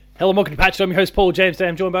Hello and welcome to Patched. I'm your host Paul James. Today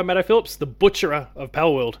I'm joined by Matto Phillips, the butcherer of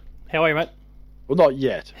Palworld. How are you, mate? Well, not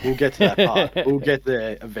yet. We'll get to that part. We'll get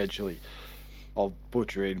there eventually of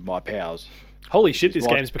butchering my powers. Holy shit, this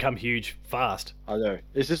game's become huge fast. I know.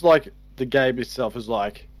 It's just like the game itself is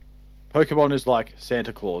like... Pokemon is like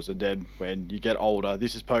Santa Claus, and then when you get older,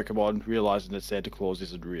 this is Pokemon realizing that Santa Claus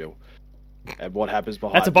isn't real. And what happens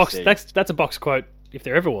behind the scenes... That's a box quote, if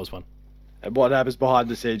there ever was one. And what happens behind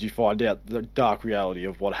the scenes, you find out the dark reality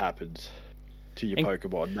of what happens to your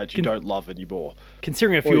Pokemon that you don't love anymore.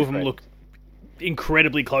 Considering a few of them look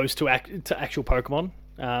incredibly close to actual Pokemon,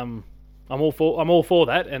 I'm all for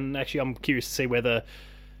that. And actually, I'm curious to see whether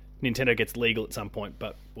Nintendo gets legal at some point,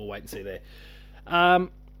 but we'll wait and see there.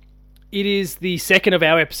 It is the second of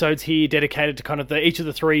our episodes here dedicated to kind of each of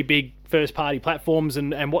the three big first-party platforms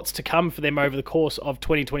and what's to come for them over the course of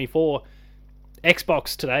 2024.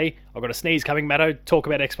 Xbox today. I've got a sneeze coming, Matto. Talk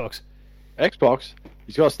about Xbox. Xbox?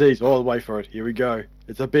 He's got a sneeze all the way for it. Here we go.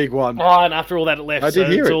 It's a big one. Oh, and after all that it left. I did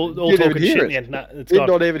hear it. All talking shit. It. Yeah, no, it's did gone.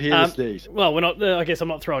 not even hear the sneeze. Well, we're not. I guess I'm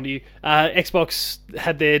not throwing to you. Xbox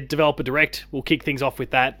had their developer direct. We'll kick things off with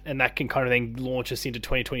that, and that can kind of then launch us into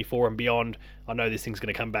 2024 and beyond. I know this thing's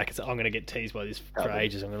going to come back. I'm going to get teased by this for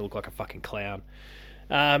ages. I'm going to look like a fucking clown.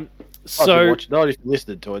 Not if you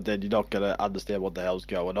listened to it, then you're not going to understand what the hell's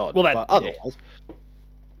going on. Well, but otherwise... Yeah.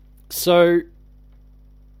 So,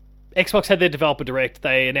 Xbox had their developer direct.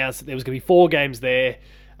 They announced that there was going to be 4 games there.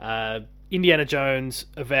 Indiana Jones,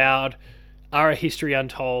 Avowed, Ara History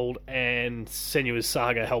Untold, and Senua's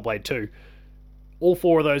Saga Hellblade 2. All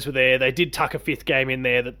 4 of those were there. They did tuck a 5th game in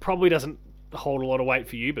there that probably doesn't hold a lot of weight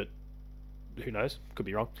for you, but who knows? Could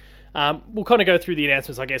be wrong. We'll kind of go through the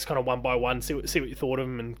announcements, I guess, kind of one by one, see what you thought of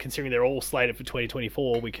them, and considering they're all slated for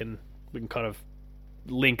 2024, we can kind of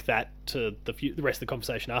link that to the rest of the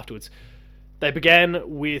conversation afterwards. They began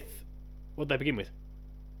with... What did they begin with?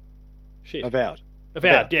 Shit. Avowed.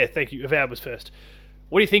 Yeah, thank you. Avowed was first.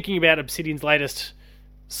 What are you thinking about Obsidian's latest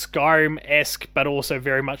Skyrim-esque, but also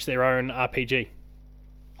very much their own RPG?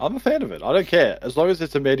 I'm a fan of it. I don't care. As long as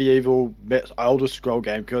it's a medieval Elder Scroll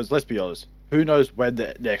game, because let's be honest, who knows when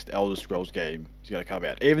the next Elder Scrolls game is going to come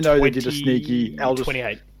out? Even though they did a sneaky Elder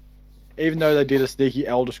 28. Even though they did a sneaky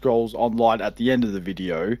Elder Scrolls Online at the end of the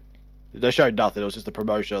video, they showed nothing. It was just a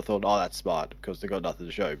promotion. I thought, oh, that's smart, because they got nothing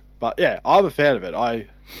to show. But yeah, I'm a fan of it. I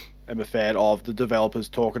am a fan of the developers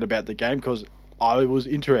talking about the game, because I was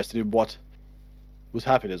interested in what was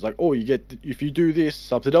happening. It's like, oh, if you do this,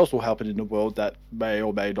 something else will happen in the world that may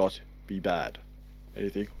or may not be bad. And you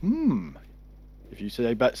think, if you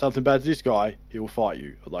say something bad to this guy, he will fight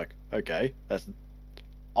you. I'm like, okay,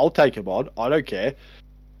 I'll take him on. I don't care.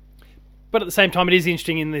 But at the same time, it is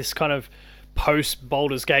interesting in this kind of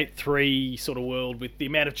post-Baldur's Gate 3 sort of world with the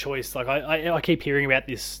amount of choice. Like I keep hearing about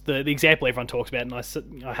this, the example everyone talks about, and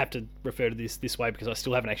I have to refer to this way because I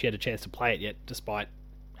still haven't actually had a chance to play it yet, despite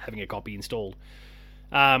having a copy installed.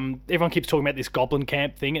 Everyone keeps talking about this Goblin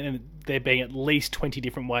Camp thing, and there being at least 20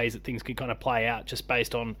 different ways that things could kind of play out just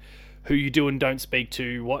based on who you do and don't speak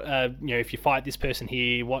to, what if you fight this person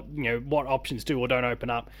here, what options do or don't open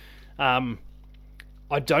up.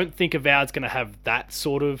 I don't think Avowed's going to have that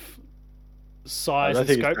sort of size and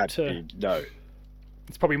scope No.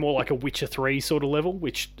 It's probably more like a Witcher 3 sort of level,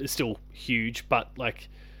 which is still huge, but like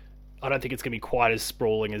I don't think it's going to be quite as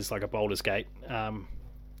sprawling as like a Baldur's Gate.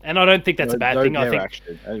 And I don't think that's a bad thing. I think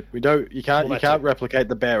action. You can't replicate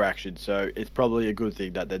the bear action, so it's probably a good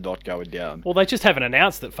thing that they're not going down. Well, they just haven't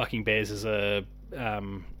announced that fucking bears as a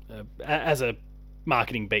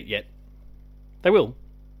marketing beat yet. They will.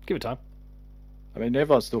 Give it time. I mean,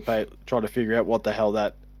 everyone's still trying to figure out what the hell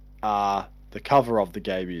that the cover of the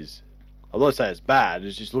game is. I'm not saying it's bad.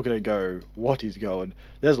 It's just looking and go, what is going?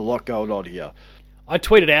 There's a lot going on here. I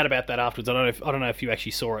tweeted out about that afterwards. I don't know if you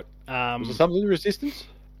actually saw it. Was it something to Resistance?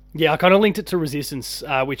 Yeah, I kind of linked it to Resistance,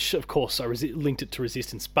 which of course I linked it to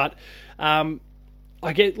Resistance. But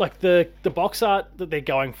I get like the box art that they're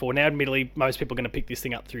going for now. Admittedly, most people are going to pick this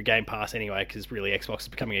thing up through Game Pass anyway, because really Xbox is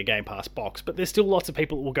becoming a Game Pass box. But there's still lots of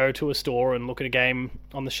people that will go to a store and look at a game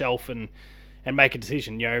on the shelf and make a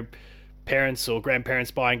decision. Parents or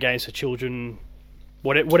grandparents buying games for children,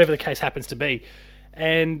 whatever the case happens to be.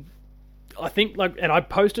 And I think and I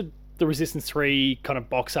posted the Resistance 3 kind of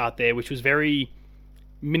box art there, which was very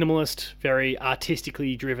minimalist, very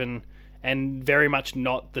artistically driven, and very much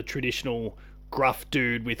not the traditional gruff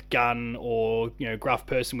dude with gun or gruff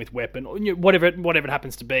person with weapon or whatever it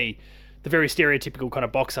happens to be. The very stereotypical kind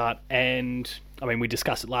of box art. And I mean, we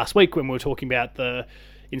discussed it last week when we were talking about the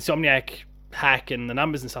Insomniac hack and the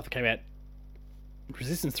numbers and stuff that came out.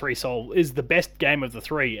 Resistance 3 is the best game of the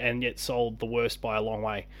 3, and yet sold the worst by a long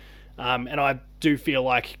way. And I do feel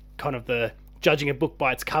like kind of the judging a book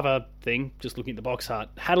by its cover thing, just looking at the box art,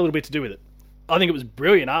 had a little bit to do with it. I think it was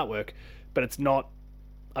brilliant artwork, but it's not,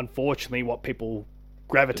 unfortunately, what people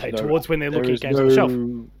gravitate towards when they're looking at games on the shelf.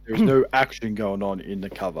 There's no action going on in the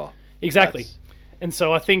cover. Exactly. And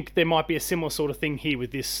so I think there might be a similar sort of thing here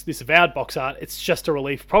with this Avowed box art. It's just a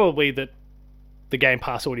relief, probably, that the Game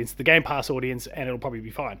Pass audience, and it'll probably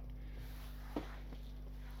be fine.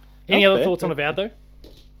 Any other thoughts on Avowed, though?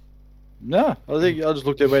 No, I think I just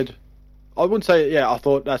looked at it and went, I wouldn't say, I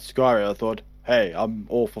thought that's Skyrim. I thought, hey, I'm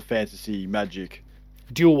all for fantasy magic.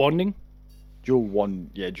 Dual wanding? Dual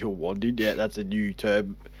wanding. Yeah, that's a new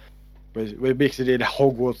term. We're mixing in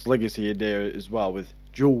Hogwarts Legacy in there as well with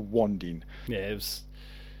dual wanding. Yeah, it was...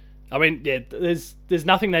 I mean, yeah, there's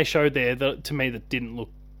nothing they showed there that, to me, that didn't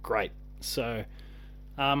look great. So,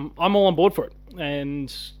 I'm all on board for it.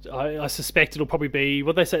 And I suspect it'll probably be...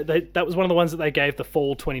 What they said, that was one of the ones that they gave the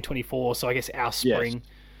fall 2024, so I guess our spring.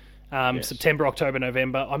 Yes. September, October,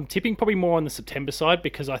 November. I'm tipping probably more on the September side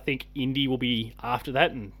because I think indie will be after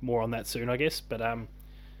that, and more on that soon, I guess. But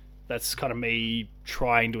that's kind of me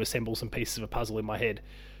trying to assemble some pieces of a puzzle in my head.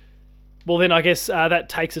 Well, then I guess that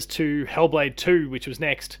takes us to Hellblade 2, which was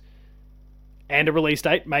next. And a release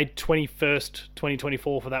date, May 21st,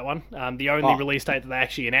 2024 for that one. The only release date that they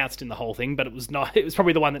actually announced in the whole thing, but it was not. It was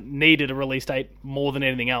probably the one that needed a release date more than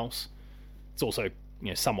anything else. It's also,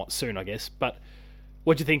 somewhat soon, I guess. But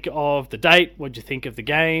what do you think of the date? What do you think of the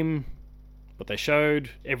game? What they showed?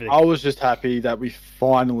 Everything. I was just happy that we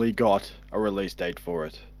finally got a release date for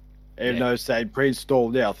it. Even though it's saying pre-install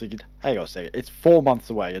now, thinking, hang on a second, it's 4 months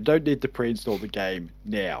away. I don't need to pre-install the game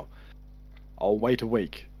now. I'll wait a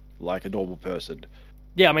week, like a normal person.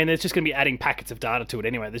 Yeah, I mean, there's just going to be adding packets of data to it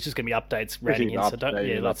anyway. There's just going to be updates running in. So don't,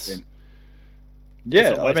 yeah, let's...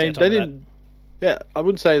 Yeah, I mean, they didn't... Yeah, I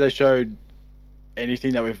wouldn't say they showed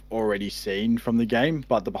anything that we've already seen from the game,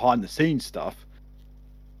 but the behind-the-scenes stuff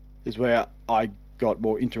is where I got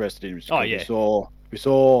more interested in. Oh, yeah. We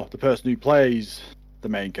saw the person who plays the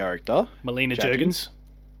main character, Melina Juergens.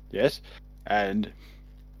 Yes, and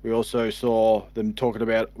we also saw them talking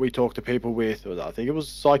about. We talked to people with, I think it was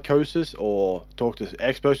psychosis, or talked to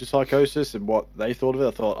experts with psychosis and what they thought of it. I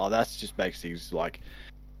thought, that just makes things like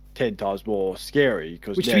 10 times more scary.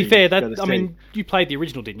 Because which, to be fair, mean, you played the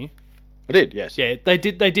original, didn't you? I did, yes. Yeah, they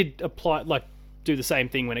did apply, do the same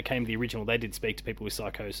thing when it came to the original. They did speak to people with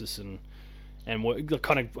psychosis and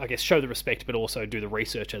kind of, I guess, show the respect, but also do the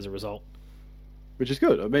research as a result. Which is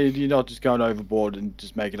good. I mean, you're not just going overboard and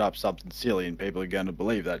just making up something silly and people are going to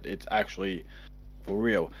believe that it's actually for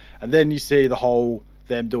real. And then you see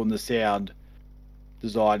them doing the sound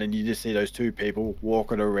design and you just see those two people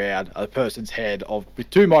walking around a person's head with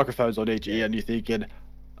 2 microphones on each ear and you're thinking,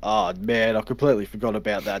 oh man, I completely forgot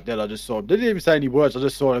about that. Then I just saw them. They didn't even say any words. I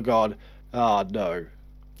just sort of gone, oh no.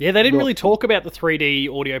 Yeah, they didn't really talk about the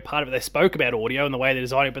 3D audio part of it. They spoke about audio and the way they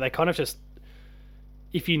designed it, but they kind of just,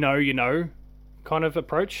 if you know, you know, kind of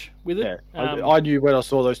approach with it. Yeah, I knew when I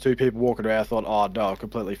saw those two people walking around, I thought, oh no, I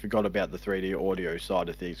completely forgot about the 3D audio side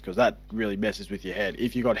of things, because that really messes with your head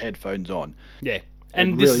if you got headphones on. Yeah,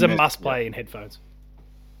 and this is a must-play in headphones.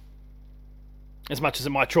 As much as it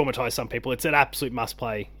might traumatize some people, it's an absolute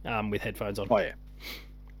must-play with headphones on. Oh yeah.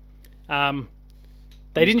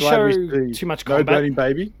 They didn't show too much combat.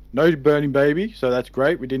 No burning baby, so that's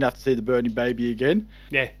great. We didn't have to see the burning baby again.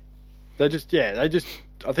 Yeah. I think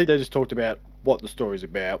they just talked about what the story's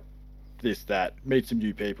about, this, that, meet some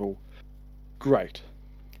new people. Great.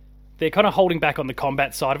 They're kind of holding back on the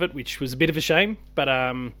combat side of it, which was a bit of a shame, but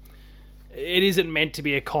it isn't meant to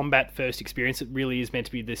be a combat-first experience. It really is meant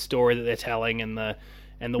to be the story that they're telling and the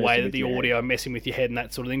way that the audio are messing with your head and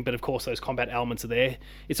that sort of thing. But of course, those combat elements are there.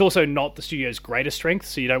 It's also not the studio's greatest strength,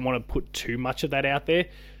 so you don't want to put too much of that out there.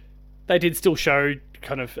 They did still show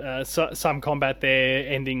kind of some combat there,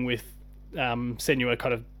 ending with Senua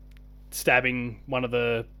kind of stabbing one of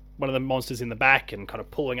the monsters in the back and kind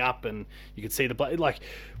of pulling up, and you could see the blood. Like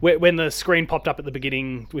when the screen popped up at the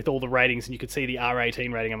beginning with all the ratings, and you could see the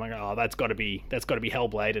R18 rating. I'm like, oh, that's got to be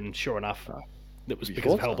Hellblade, and sure enough, it was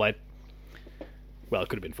because of Hellblade. Well, it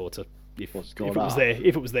could have been Forza if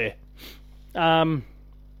it was there.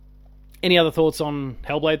 Any other thoughts on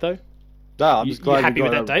Hellblade though? No, I'm just glad you're happy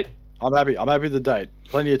with that date. I'm happy with the date.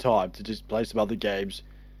 Plenty of time to just play some other games,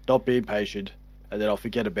 not be impatient, and then I'll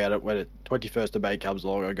forget about it when 21st of May comes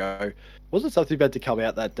along. I go, wasn't something meant to come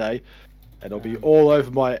out that day? And it'll be all over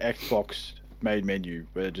my Xbox main menu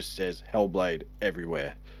where it just says Hellblade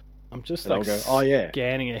everywhere. I'm just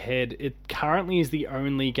scanning ahead. It currently is the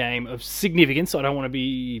only game of significance. I don't want to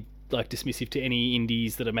be dismissive to any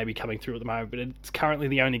indies that are maybe coming through at the moment, but it's currently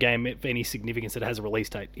the only game of any significance that has a release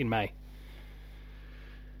date in May.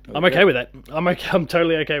 I'm okay with that. I'm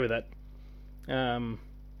totally okay with that.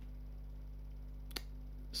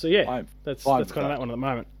 So yeah, that's kind of that one at the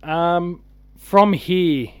moment. From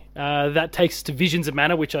here, that takes us to Visions of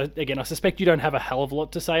Mana, which I suspect you don't have a hell of a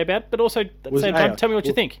lot to say about, but also at the same time, tell me what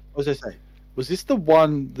you think. What was I say? Was this the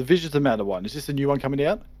one, the Visions of Mana one? Is this the new one coming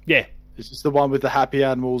out? Yeah. Is this the one with the happy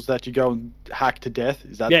animals that you go and hack to death?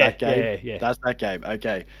 Is that that game? Yeah. That's that game.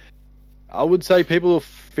 Okay. I would say people will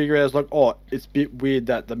figure out as like, oh, it's a bit weird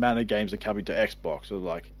that the Mana games are coming to Xbox. So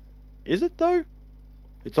like, is it though?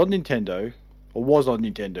 It's on Nintendo, or was on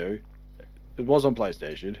Nintendo. It was on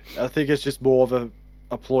PlayStation. I think it's just more of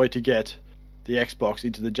a ploy to get the Xbox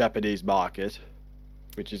into the Japanese market,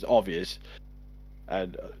 which is obvious.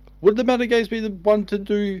 And would the Mana games be the one to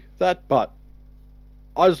do that? But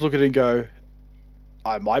I just look at it and go,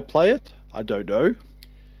 I might play it. I don't know.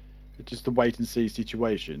 It's just a wait and see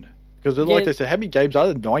situation. Because like they said, how many games are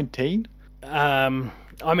there? 19? I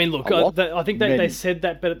mean, look, I think they said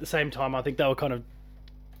that, but at the same time, I think they were kind of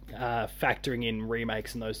factoring in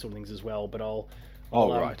remakes and those sort of things as well. But I'll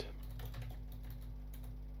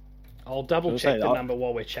double check the number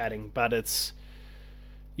while we're chatting. But it's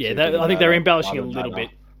I think they're embellishing a little bit.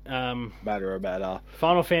 Matter.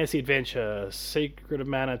 Final Fantasy Adventure, Secret of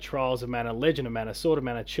Mana, Trials of Mana, Legend of Mana, Sword of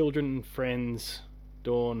Mana, Children, Friends,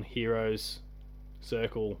 Dawn, Heroes,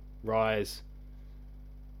 Circle, Rise.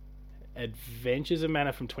 Adventures of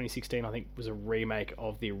Mana from 2016, I think, was a remake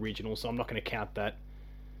of the original, so I'm not going to count that.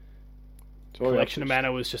 Collection of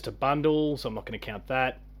Mana was just a bundle, so I'm not going to count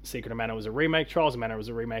that. Secret of Mana was a remake. Trials of Mana was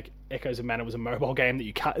a remake. Echoes of Mana was a mobile game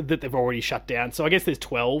that they've already shut down. So I guess there's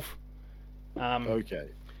 12. Okay.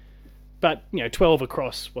 But, 12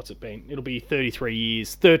 across, what's it been? It'll be 33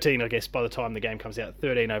 years. 13, I guess, by the time the game comes out.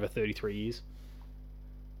 13 over 33 years.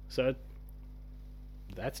 So,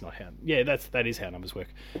 that's not how... Yeah, that is how numbers work.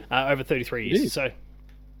 Over 33 years. So,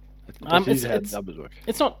 numbers work.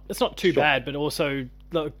 It's not too bad, but also,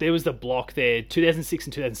 look, there was the block there. 2006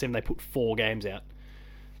 and 2007, they put 4 games out.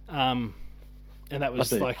 And that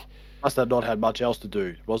was must have not had much else to do.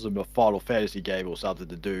 It wasn't a Final Fantasy game or something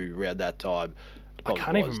to do around that time. I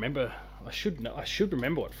can't even remember. I should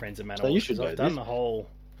remember what Friends of Mana was. You should know I've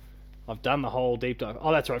done the whole deep dive.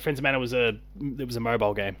 Oh, that's right. Friends of Mana was a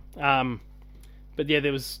mobile game. But yeah,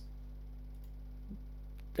 there was.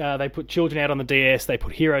 They put Children out on the DS. They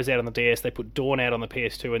put Heroes out on the DS. They put Dawn out on the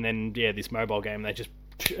PS2, and then this mobile game. They just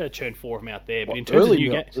churned 4 of them out there. But in terms of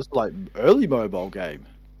new games, it's like early mobile game.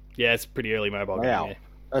 Yeah, it's pretty early mobile game. Yeah.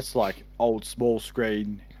 That's like old small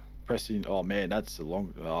screen pressing. Oh man, that's a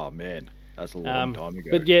long time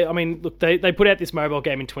ago. But yeah, I mean, look, they put out this mobile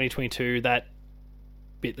game in 2022 that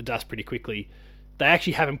bit the dust pretty quickly. They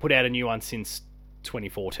actually haven't put out a new one since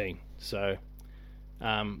 2014. So,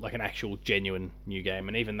 like an actual genuine new game,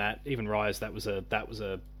 and even Rise, that was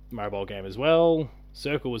a mobile game as well.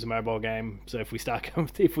 Circle was a mobile game. So if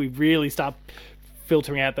we really start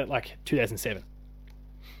filtering out that, like 2007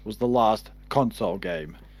 was the last console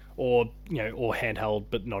game, or handheld,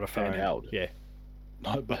 but not a phone. Handheld, yeah.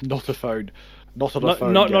 But not a phone. Not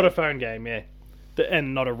a phone game, yeah.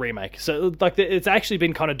 And not a remake. So, like, it's actually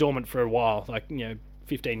been kind of dormant for a while, like,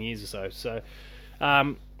 15 years or so. So,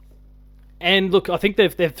 and look, I think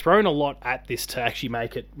they've thrown a lot at this to actually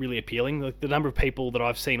make it really appealing. Like, the number of people that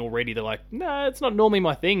I've seen already, they're like, no, it's not normally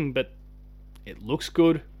my thing, but it looks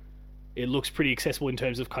good. It looks pretty accessible in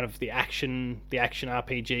terms of kind of the action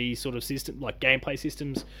RPG sort of system, like gameplay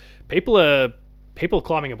systems. People are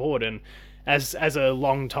climbing aboard, and as a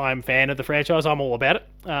long time fan of the franchise, I'm all about it.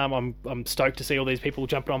 I'm stoked to see all these people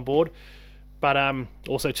jumping on board, but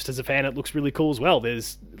also just as a fan, it looks really cool as well.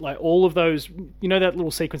 There's like all of those, that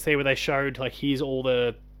little sequence there where they showed like here's all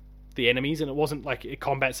the enemies, and it wasn't like a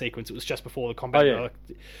combat sequence. It was just before the combat. Oh,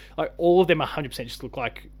 yeah. Like all of them 100% just look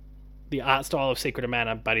like the art style of Secret of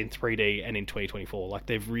Mana, but in 3D and in 2024. Like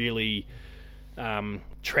they've really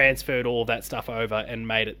transferred all of that stuff over and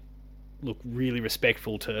made it look really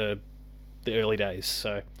respectful to the early days.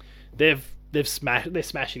 So they're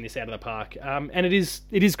smashing this out of the park. And it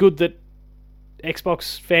is good that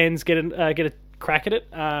Xbox fans get a crack at it.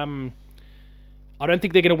 I don't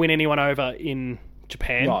think they're going to win anyone over in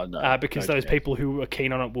Japan, because those people who are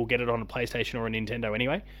keen on it will get it on a PlayStation or a Nintendo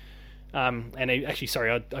anyway. And actually,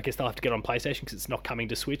 sorry, I guess they'll have to get on PlayStation because it's not coming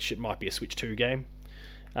to Switch. It might be a Switch 2 game,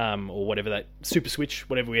 or whatever that Super Switch,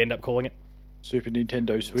 whatever we end up calling it. Super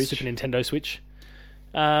Nintendo Switch.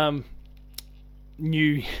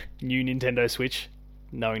 New Nintendo Switch,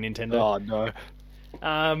 knowing Nintendo. Oh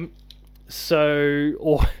no.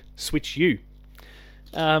 Or Switch U.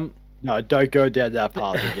 No, don't go down that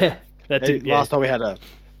path again. That's it. Last time we had a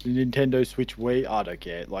Nintendo Switch Wii, I don't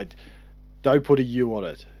care. Like, Don't put a U on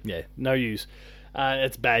it. Yeah, no use.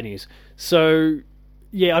 It's bad news. So,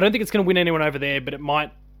 yeah, I don't think it's going to win anyone over there, but it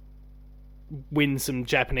might win some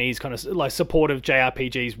Japanese kind of like support of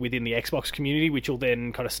JRPGs within the Xbox community, which will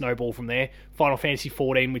then kind of snowball from there. Final Fantasy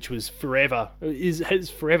XIV, which was has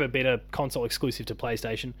forever been a console exclusive to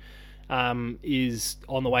PlayStation, is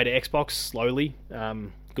on the way to Xbox slowly.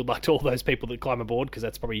 Good luck to all those people that climb aboard, because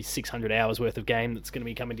that's probably 600 hours worth of game that's going to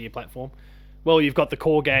be coming to your platform. Well, you've got the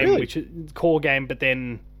core game, Really? which is core game, but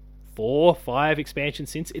then 4, 5 expansions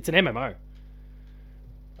since. It's an MMO. Is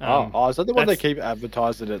that the one they that's- keep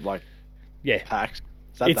advertising at like Yeah, PAX?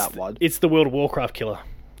 Is that it's that one? It's the World of Warcraft killer.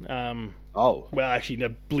 Oh. Well, actually,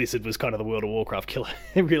 no, Blizzard was kind of the World of Warcraft killer.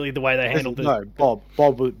 Really, the way they handled it. No,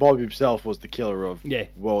 Bob himself was the killer of Yeah.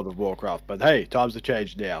 World of Warcraft. But hey, times have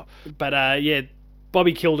changed now. But yeah,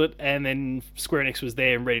 Bobby killed it, and then Square Enix was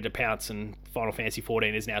there and ready to pounce, and Final Fantasy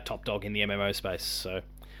XIV is now top dog in the MMO space. So,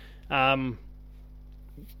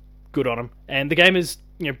 good on them. And the game is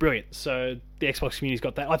brilliant. So the Xbox community's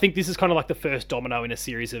got that. I think this is kind of like the first domino in a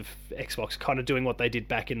series of Xbox kind of doing what they did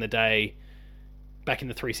back in the day. Back in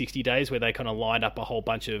the 360 days, where they kind of lined up a whole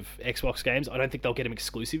bunch of Xbox games. I don't think they'll get them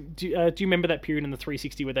exclusive. Do you remember that period in the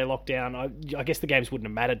 360 where they locked down? I guess the games wouldn't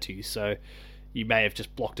have mattered to you, so you may have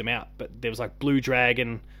just blocked them out. But there was like Blue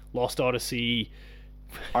Dragon, Lost Odyssey,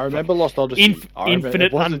 I remember Lost Odyssey.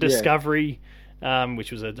 Infinite Undiscovery,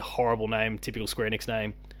 which was a horrible name, typical Square Enix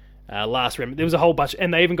name. Last Remnant. There was a whole bunch,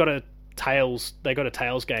 and they even got a Tales. They got a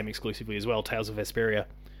Tales game exclusively as well, Tales of Vesperia,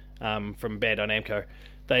 from Bandai Namco.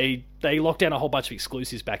 They locked down a whole bunch of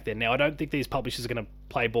exclusives back then. Now, I don't think these publishers are going to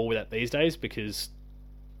play ball with that these days, because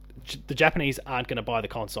the Japanese aren't going to buy the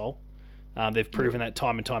console. They've proven that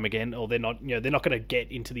time and time again, or they're not. They're not going to get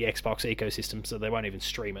into the Xbox ecosystem, so they won't even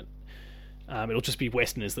stream it. It'll just be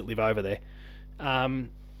Westerners that live over there,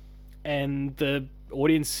 and the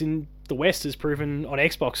audience in the West has proven on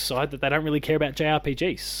Xbox side that they don't really care about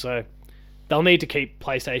JRPGs. So they'll need to keep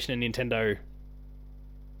PlayStation and Nintendo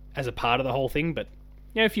as a part of the whole thing, but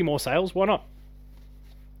a few more sales, why not?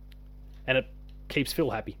 And it keeps Phil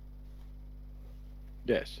happy.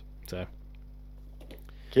 Yes. So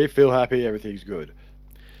Keep Phil happy, everything's good.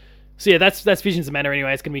 So yeah, that's Visions of Mana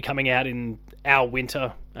anyway. It's going to be coming out in our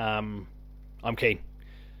winter. I'm keen.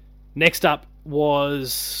 Next up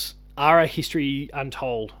was Ara History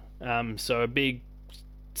Untold. So a big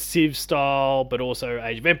Civ style, but also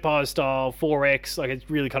Age of Empires style, 4X. Like, it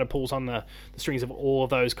really kind of pulls on the strings of all of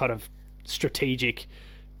those kind of strategic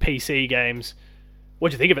PC games.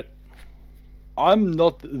 What'd you think of it? I'm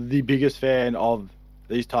not the biggest fan of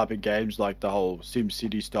these type of games, like the whole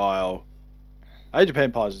SimCity style. Age of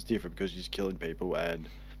Empires is different because you're just killing people and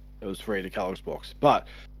it was free to Xbox. But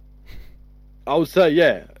I would say,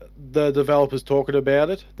 yeah, the developers talking about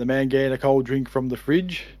it, the man getting a cold drink from the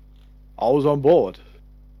fridge, I was on board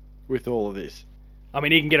with all of this. I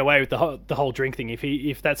mean, he can get away with the whole drink thing.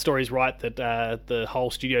 If that story's right, that the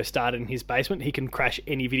whole studio started in his basement, he can crash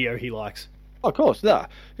any video he likes. Of course, nah.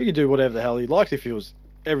 He can do whatever the hell he likes if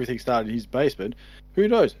everything started in his basement. Who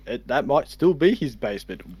knows? That might still be his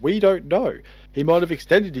basement. We don't know. He might have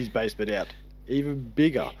extended his basement out even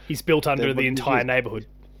bigger. He's built under Then what the he entire did- neighborhood.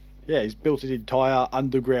 Yeah, he's built an entire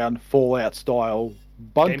underground Fallout style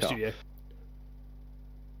bunker. Game studio.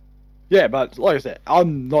 Yeah, but like I said,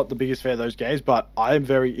 I'm not the biggest fan of those games, but I am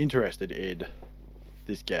very interested in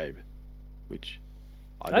this game, which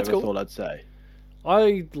I That's never cool. thought I'd say.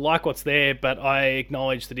 I like what's there, but I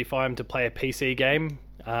acknowledge that if I'm to play a PC game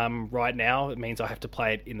right now, it means I have to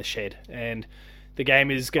play it in the shed. And the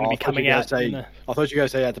game is going to be coming out. I thought you were going to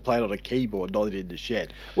say you had to play it on a keyboard, not in the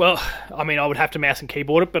shed. Well, I mean, I would have to mouse and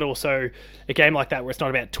keyboard it, but also a game like that where it's not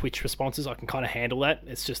about Twitch responses, I can kind of handle that.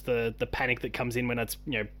 It's just the panic that comes in when it's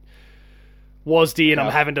WASD and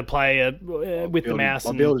I'm having to play with the mouse.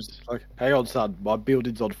 My build is like, hang on, son, my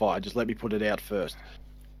building's on fire. Just let me put it out first.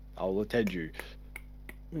 I'll attend you.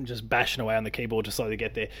 And just bashing away on the keyboard to slowly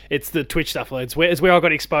get there. It's the Twitch stuff. It's where I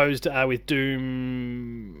got exposed with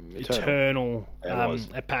Doom Eternal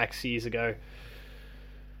at PAX years ago.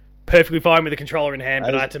 Perfectly fine with the controller in hand,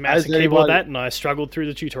 but I had to mouse and keyboard that, and I struggled through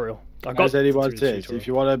the tutorial. As anyone says, if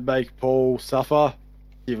you want to make Paul suffer,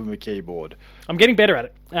 give him a keyboard. I'm getting better at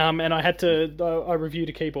it, and I had to. I reviewed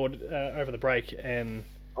a keyboard over the break, and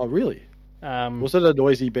oh really? Was it a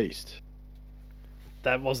noisy beast?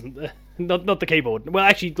 That wasn't not the keyboard. Well,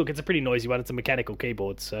 actually, look, it's a pretty noisy one. It's a mechanical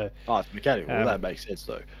keyboard, so. Oh, it's mechanical. Well, that makes sense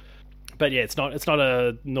though. But yeah, it's not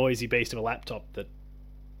a noisy beast of a laptop that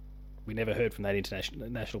we never heard from that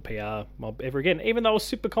international PR mob ever again. Even though I was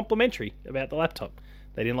super complimentary about the laptop,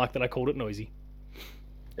 they didn't like that I called it noisy.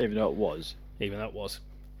 Even though it was.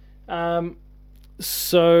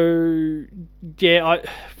 So yeah,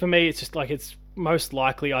 for me, it's just like it's most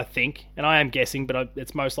likely, I think, and I am guessing, but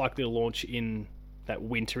it's most likely to launch in that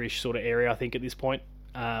winterish sort of area. I think at this point,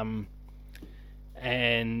 and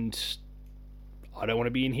I don't want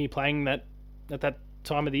to be in here playing that at that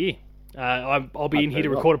time of the year. I'll be in here to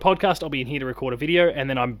record a podcast. I'll be in here to record a video, and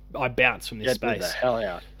then I bounce from this space. Get the hell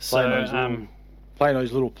out. So playing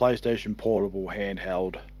those little PlayStation Portable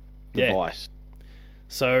handheld device.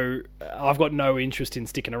 So I've got no interest in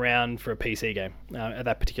sticking around for a PC game at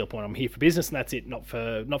that particular point. I'm here for business, and that's it. Not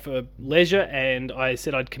for leisure. And I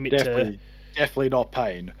said I'd commit to definitely not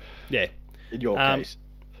pain. Yeah, in your case.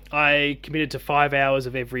 I committed to 5 hours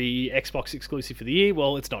of every Xbox exclusive for the year.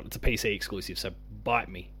 Well, it's not. It's a PC exclusive, so bite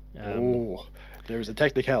me. There is a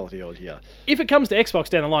technicality on here. If it comes to Xbox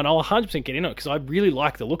down the line, I'll 100% get in it because I really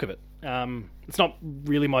like the look of it. It's not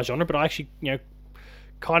really my genre, but I actually,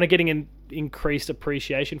 kind of getting an increased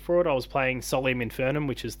appreciation for it. I was playing Solium Infernum,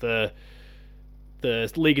 which is the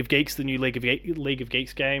League of Geeks, the new League of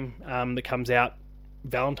Geeks game that comes out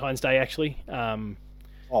Valentine's Day, actually.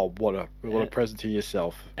 What a present to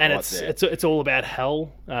yourself! And it's all about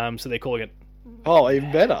hell. So they're calling it. Oh,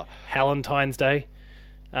 even better. Valentine's Day.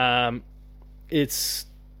 It's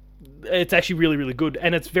actually really, really good,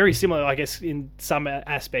 and it's very similar, I guess, in some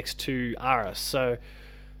aspects to Aris. So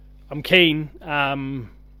I'm keen.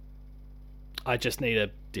 I just need a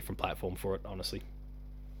different platform for it, honestly.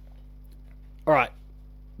 All right,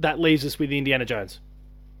 that leaves us with Indiana Jones.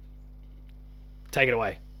 Take it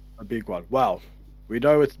away. A big one. Wow. We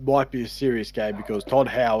know it might be a serious game because Todd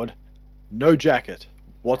Howard, no jacket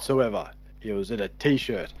whatsoever. He was in a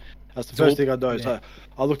t-shirt. That's the first thing I noticed. Yeah.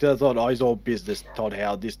 I looked at it and thought, he's all business, Todd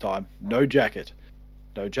Howard, this time. No jacket.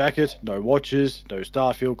 No jacket, no watches, no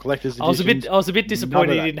Starfield Collector's Edition. I was a bit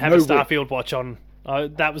disappointed he didn't have a Starfield watch on.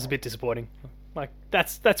 That was a bit disappointing. Like,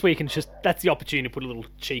 that's where you can that's the opportunity to put a little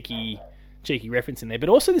cheeky reference in there. But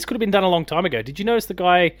also, this could have been done a long time ago. Did you notice the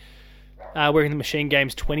guy wearing the Machine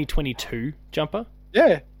Games 2022 jumper?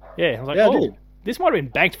 Yeah. Yeah, I was like, this might have been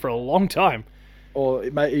banked for a long time. Or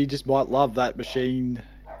he just might love that Machine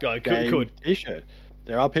Game t-shirt.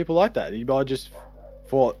 There are people like that. He might just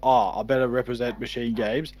thought, I better represent Machine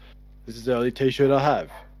Games. This is the only t-shirt I have.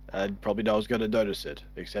 And probably no one's going to notice it,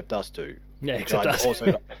 except us two. Yeah, except us.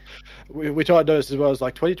 Which I noticed as well. It's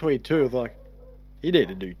like 2022, I was like, he need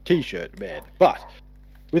a new t-shirt, man. But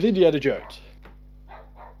with Indiana Jones,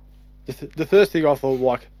 the first thing I thought,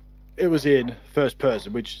 like, it was in first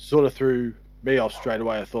person, which sort of threw me off straight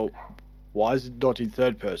away. I thought, why is it not in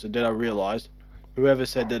third person? Then I realised, whoever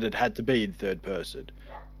said that it had to be in third person.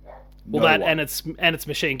 Well, and it's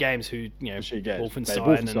Machine Games who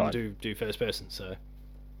Wolfenstein and do first person. So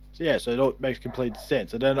it makes complete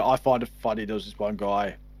sense. And then I find it funny. There was this one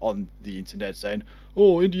guy on the internet saying,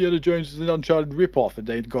 "Oh, Indiana Jones is an Uncharted ripoff," and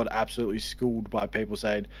they got absolutely schooled by people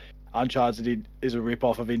saying Uncharted is a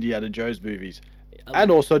ripoff of Indiana Jones movies.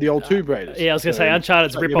 And also the old Tomb Raiders. Yeah, I was going to say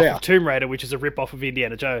Uncharted's a rip-off of Tomb Raider, which is a rip-off of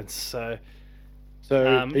Indiana Jones. So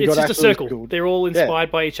it's just a circle. Schooled. They're all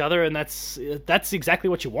inspired by each other, and that's exactly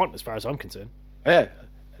what you want, as far as I'm concerned. Yeah,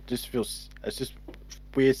 it's just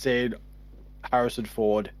weird seeing Harrison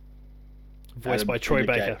Ford, voiced by Troy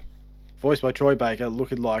Baker,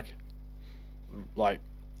 looking like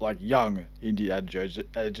young Indiana Jones.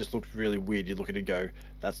 It just looks really weird. You look at it and go,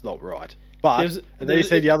 that's not right. But and then you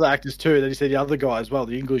see the other actors too. Then you see the other guy as well,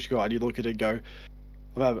 the English guy, and you look at it and go,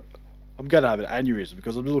 I'm going to have an aneurysm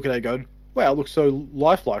because I'm looking at it going, wow, it looks so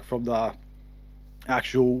lifelike from the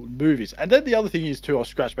actual movies. And then the other thing is too, I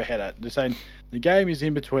scratched my head at. They're saying the game is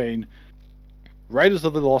in between Raiders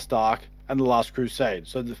of the Lost Ark and The Last Crusade.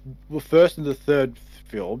 So the first and the third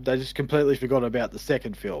film, they just completely forgot about the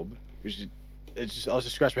second film, which I was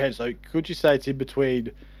just scratching my head. So could you say it's in between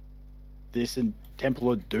this and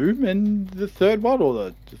Temple of Doom and the third one, or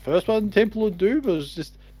the first one, Temple of Doom? It was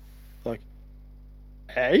just like,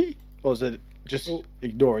 hey? Or was it just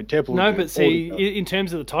ignoring Temple of Doom? No, but see, in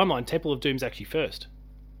terms of the timeline, Temple of Doom's actually first.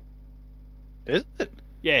 Is it?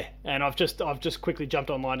 Yeah, and I've just quickly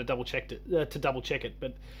jumped online to double check it.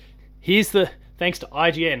 But here's thanks to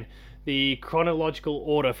IGN, the chronological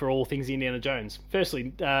order for all things Indiana Jones.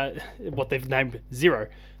 Firstly, what they've named Zero,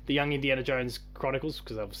 the Young Indiana Jones Chronicles,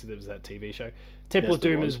 because obviously there was that TV show. Temple of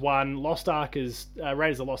Doom is 1, Lost Ark is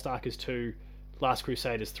Raiders of the Lost Ark is 2, Last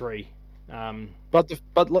Crusade is 3. But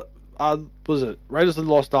was it Raiders of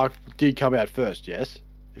the Lost Ark did come out first? Yes,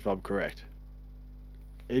 if I'm correct.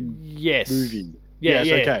 Yes. Movie. Yeah, yes,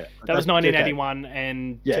 yeah. Okay. That was 1981,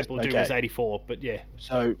 and Temple of Doom was 84. But yeah.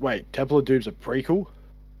 So wait, Temple of Doom's a prequel,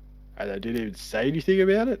 and they didn't even say anything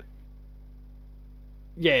about it.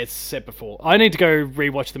 Yeah, it's set before. I need to go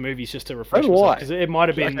rewatch the movies just to refresh Oh, myself why? because it might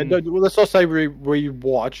have been. Okay, no, well, let's not say we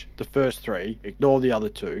watch the first three, ignore the other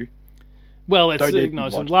two. Well, it's Don't need to no,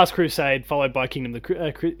 it's watch. Last Crusade followed by Kingdom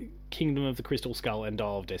of the Crystal Skull and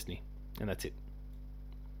Dial of Destiny, and that's it.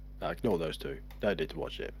 Ignore those two. Don't need to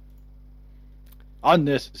watch them.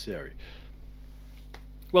 Unnecessary.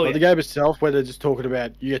 Well, But yeah. the game itself, where they're just talking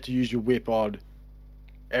about you get to use your whip on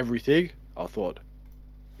everything, I thought,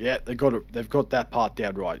 yeah, they've got that part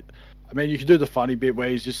down right. I mean, you can do the funny bit where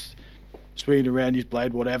he's just swinging around his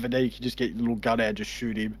blade, whatever. Then you can just get your little gun out and just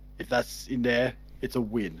shoot him. If that's in there, it's a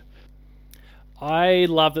win. I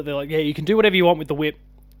love that they're like, yeah, you can do whatever you want with the whip,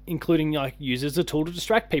 including like use it as a tool to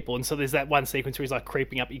distract people. And so there's that one sequence where he's like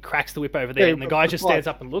creeping up, he cracks the whip over there, Yeah, and the guy just stands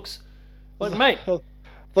up and looks. Like, mate, Like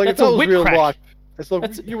that's if that a was whip real crack. life, it's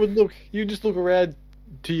like you just look around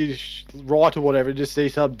to your right or whatever and just see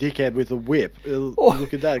some dickhead with a whip.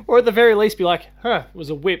 Look at that. Or at the very least, be like, huh, it was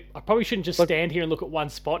a whip. I probably shouldn't just stand here and look at one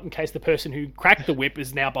spot in case the person who cracked the whip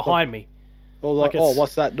is now behind me. Or like, it's-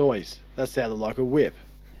 what's that noise? That sounded like a whip.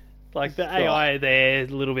 Like the AI there, a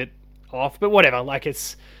little bit off, but whatever. Like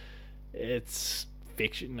it's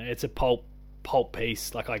fiction. It's a pulp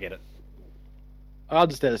piece. Like I get it. I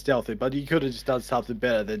understand the stealth thing, but you could have just done something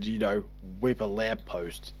better than, whip a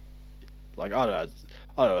lamppost. Like, I don't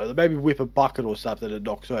know, maybe whip a bucket or something that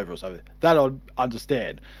knocks over or something. That I'd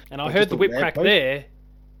understand. And I But heard just the a whip crack lamppost? there,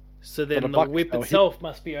 so then the the bucket whip fell itself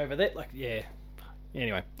must be over there. Like, yeah.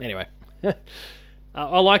 Anyway.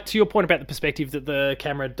 I like to your point about the perspective that the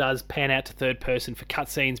camera does pan out to third person for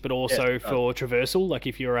cutscenes, but also Yes, for traversal. Like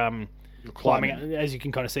if you're You're climbing, climbing. as you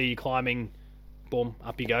can kind of see, you're climbing, boom,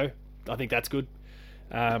 up you go. I think that's good.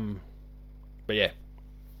 But yeah,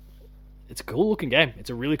 it's a cool looking game. It's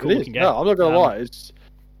a really cool It is. looking game. No, I'm not going to Um, lie.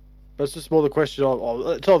 It's just more the question of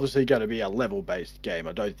it's obviously going to be a level-based game.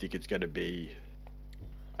 I don't think it's going to be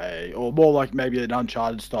or more like maybe an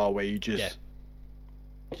Uncharted style where you just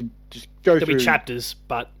Yeah. can just go There'll through. be chapters,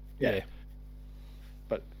 but Yeah. yeah.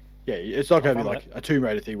 But yeah, it's not going to be from like a Tomb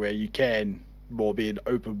Raider thing where you can more be an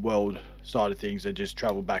open world side of things and just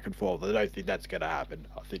travel back and forth. I don't think that's going to happen.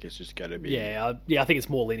 I think it's just going to be I think it's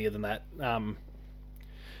more linear than that.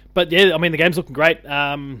 But yeah, I mean the game's looking great.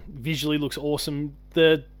 Visually looks awesome.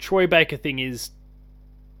 The Troy Baker thing is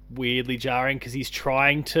weirdly jarring because he's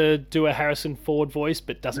trying to do a Harrison Ford voice,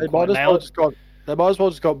 but doesn't They quite might, as nail well it. they might as well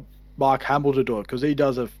just got Mark Hamill to do it because he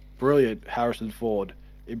does a brilliant Harrison Ford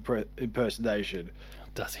impersonation.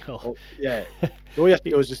 Does he? Oh, yeah, all you have to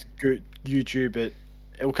do is just go YouTube it.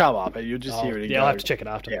 It'll come up and you'll just hear it. And Yeah, go, I'll have to check it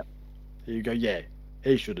after. Yeah. You go, yeah,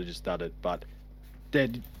 he should have just done it. But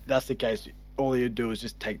then that's the case. All you do is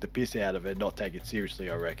just take the piss out of it, not take it seriously.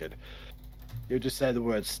 I reckon. You'll just say the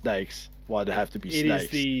word snakes. Why'd it have to be It snakes? is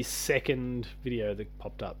the second video that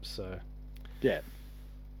popped up, so... Yeah.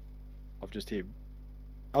 I've just him.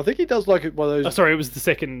 I think he does like one of those. Oh, sorry, it was the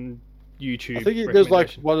second YouTube I think he does like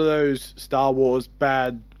recommendation. one of those Star Wars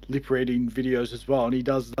bad lip reading videos as well, and he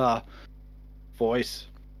does the voice,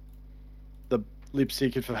 the lip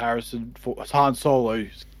syncing for Han Solo,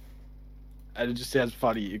 and it just sounds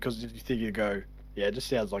funny because if you think you go, yeah, it just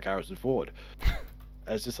sounds like Harrison Ford.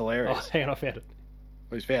 And it's just Oh, hilarious. hang on, I found it.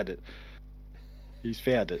 Oh, he's found it. He's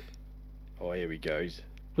found it. Oh, here he goes.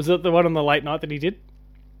 Was it the one on the late night that he did?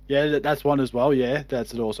 Yeah, that's one as well. Yeah,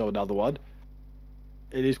 that's also another one.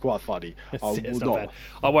 It is quite funny. It's, I it's will not not. bad.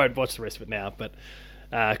 I won't watch the rest of it now, but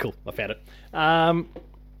cool. I found it.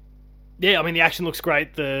 Yeah, I mean, the action looks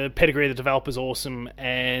great. The pedigree of the developer's awesome,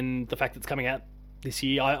 and the fact that it's coming out this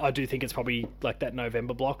year, I do think it's probably like that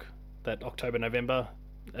November block, that October, November.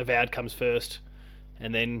 Avowed comes first,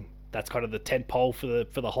 and then that's kind of the tent pole for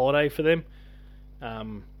the holiday for them.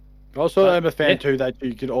 Also, But, I'm a fan yeah. too that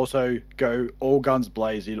you can also go all guns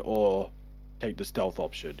blazing or take the stealth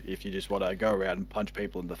option if you just want to go around and punch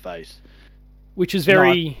people in the face. Which is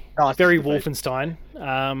very, Nice very in the face. Wolfenstein.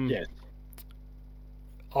 Yeah.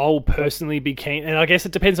 I'll personally be keen, and I guess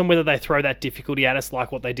it depends on whether they throw that difficulty at us,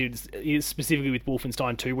 like what they did specifically with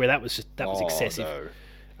Wolfenstein 2, where that was excessive.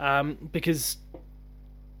 No. Because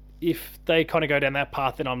if they kind of go down that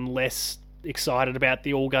path, then I'm less excited about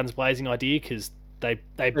the all guns blazing idea because they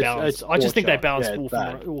balance. it's I just think they torture. balanced Yeah, it's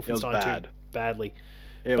bad. It was Wolfenstein 2 bad. badly.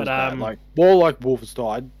 It But, was bad. Like more like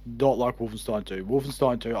Wolfenstein, not like Wolfenstein 2.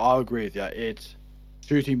 Wolfenstein 2, I agree with you. It's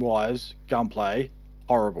shooting wise, gunplay,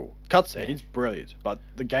 horrible. Cutscenes, brilliant, but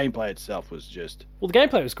the gameplay itself was just Well, the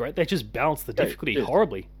gameplay was great. They just balanced the Yeah, difficulty it is.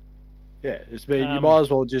 horribly. it's been. You might as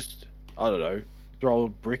well just I don't know throw a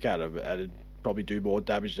brick at him and it'd probably do more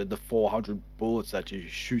damage than the 400 bullets that you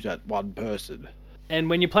shoot at one person. And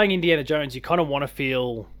when you're playing Indiana Jones, you kind of want to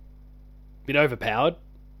feel a bit overpowered.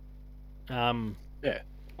 Yeah.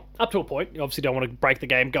 Up to a point. You obviously don't want to break the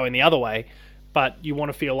game going the other way, but you want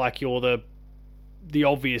to feel like you're the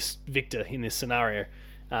obvious victor in this scenario.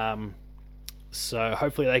 So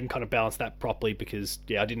hopefully they can kind of balance that properly, because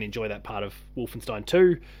I didn't enjoy that part of Wolfenstein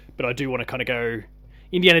 2, but I do want to kind of go.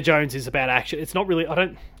 Indiana Jones is about action. It's not really. I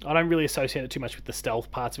don't really associate it too much with the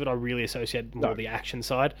stealth parts of it. I really associate more the action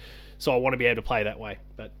side. So I want to be able to play that way.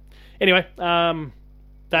 But anyway,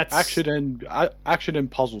 that's action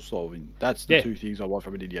and puzzle solving. That's the two things I want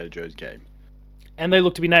from an Indiana Jones game. And they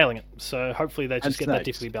look to be nailing it. So hopefully they just get that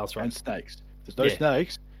difficulty balance right. And snakes. If there's no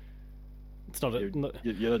snakes, it's not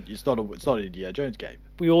it's not an Indiana Jones game.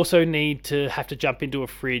 We also need to have to jump into a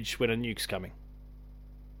fridge when a nuke's coming.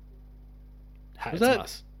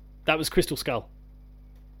 That was Crystal Skull.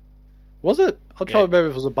 Was it? I'm trying to remember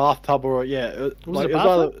if it was a bathtub or Was it a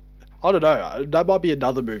bathtub? I don't know. That might be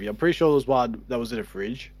another movie. I'm pretty sure there was one that was in a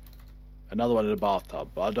fridge, another one in a bathtub.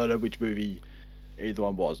 But I don't know which movie either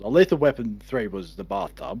one was. Lethal Weapon 3 was the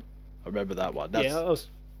bathtub. I remember that one.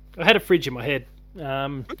 I had a fridge in my head.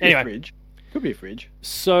 Anyway, could be a fridge.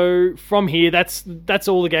 So from here, that's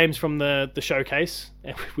all the games from the showcase.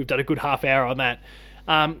 We've done a good half hour on that.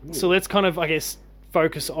 So let's kind of, I guess,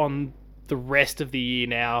 focus on the rest of the year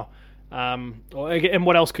now. And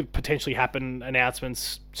what else could potentially happen,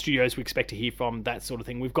 announcements, studios we expect to hear from, that sort of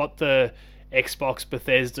thing. We've got the Xbox,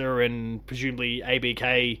 Bethesda, and presumably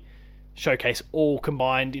ABK showcase all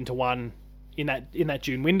combined into one in that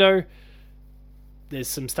June window. There's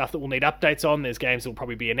some stuff that we'll need updates on. There's games that will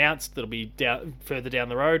probably be announced that'll be further down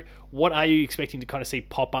the road. What are you expecting to kind of see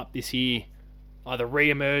pop up this year, either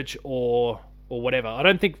re-emerge or whatever? I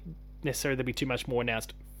don't think necessarily there'll be too much more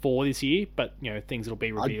announced for this year, but things that'll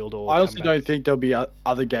be revealed. I also don't think there'll be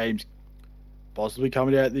other games possibly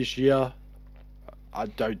coming out this year. I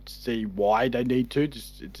don't see why they need to. It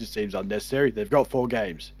just seems unnecessary. They've got 4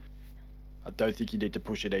 games. I don't think you need to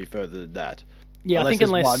push it any further than that. Yeah, I think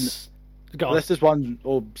unless there's one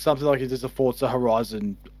or something like there's a Forza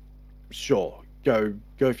Horizon, sure, go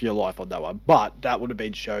for your life on that one. But that would have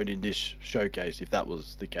been shown in this showcase if that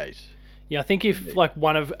was the case. Yeah, I think if like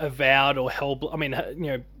one of Avowed or Hellblade, I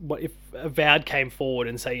mean, what if Avowed came forward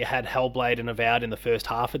and say you had Hellblade and Avowed in the first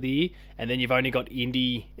half of the year, and then you've only got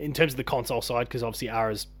Indie in terms of the console side, because obviously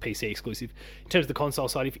Ara's PC exclusive. In terms of the console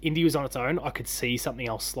side, if Indie was on its own, I could see something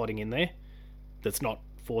else slotting in there that's not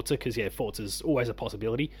Forza, because Forza's always a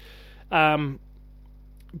possibility.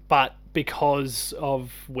 But because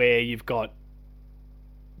of where you've got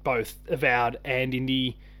both Avowed and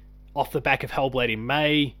Indie off the back of Hellblade in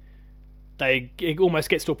May, it almost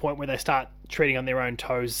gets to a point where they start treading on their own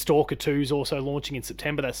toes. Stalker 2 is also launching in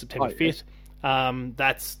September. That's September 5th.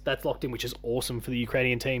 Yes. That's locked in, which is awesome for the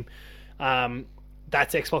Ukrainian team.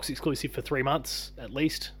 That's Xbox exclusive for 3 months at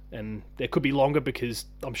least, and it could be longer because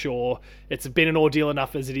I'm sure it's been an ordeal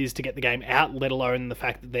enough as it is to get the game out, let alone the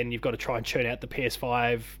fact that then you've got to try and churn out the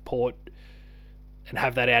PS5 port and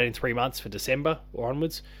have that out in 3 months for December or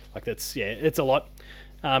onwards. Like it's a lot.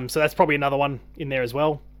 So that's probably another one in there as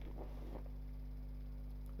well.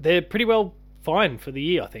 They're pretty well fine for the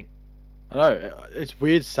year, I think. I know. It's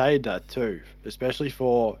weird saying that too, especially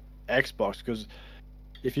for Xbox, because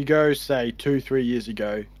if you go, say, 2-3 years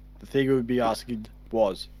ago, the thing we would be asking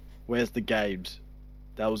was, where's the games?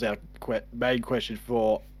 That was our main question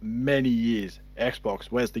for many years. Xbox,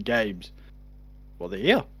 where's the games? Well, they're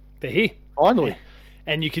here. They're here. Finally.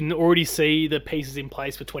 And you can already see the pieces in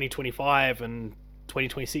place for 2025 and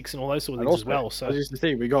 2026 and all those sort of things as well. So that's just the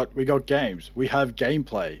thing. We got games. We have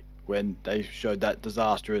gameplay when they showed that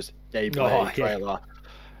disastrous gameplay trailer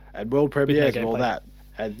and world premieres and all that.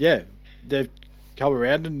 And they've come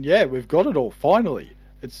around and we've got it all finally.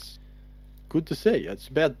 It's good to see. It's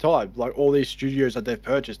about time. Like all these studios that they've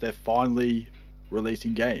purchased, they're finally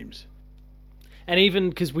releasing games. And even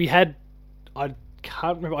because I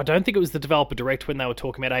can't remember. I don't think it was the developer direct when they were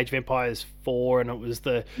talking about Age of Empires 4 and it was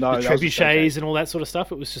the trebuchets and all that sort of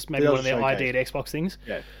stuff. It was just maybe one of their ID at Xbox things.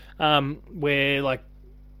 Yeah. Where like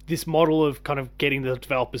this model of kind of getting the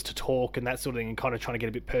developers to talk and that sort of thing and kind of trying to get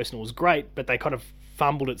a bit personal was great, but they kind of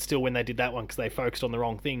fumbled it still when they did that one because they focused on the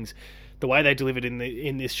wrong things. The way they delivered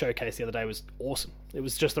in this showcase the other day was awesome. It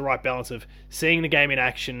was just the right balance of seeing the game in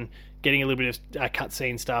action, getting a little bit of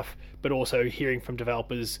cutscene stuff, but also hearing from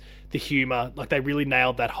developers the humor. Like they really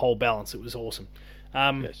nailed that whole balance. It was awesome.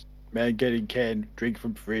 Yes, man getting canned drink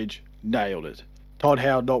from fridge, nailed it. Todd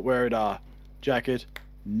Howard not wearing a jacket,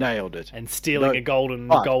 nailed it. And stealing a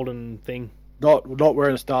golden thing. Not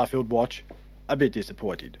wearing a Starfield watch, a bit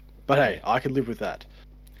disappointed. But hey, I can live with that.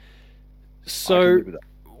 So,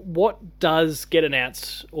 what does get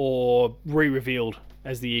announced or re-revealed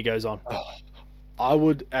as the year goes on? I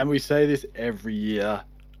would, and we say this every year.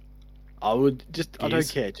 I would I don't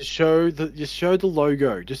Gears. care. Just show the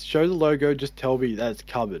logo. Just show the logo. Just tell me that it's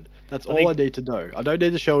covered. That's all I need to know. I don't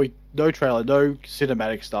need to show no trailer, no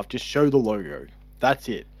cinematic stuff. Just show the logo. That's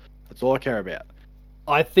it. That's all I care about.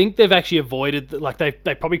 I think they've actually avoided, like they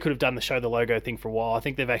probably could have done the show the logo thing for a while. I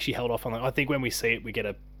think they've actually held off on that. I think when we see it, we get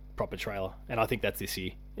a proper trailer, and I think that's this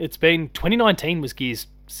year. It's been 2019 was Gears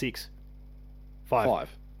 6, 5.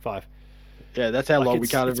 Yeah, that's how long we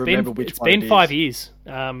can't even remember which it's one been it is. 5 years,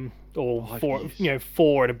 or 5 4, years.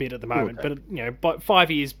 4 and a bit at the moment. Okay. But but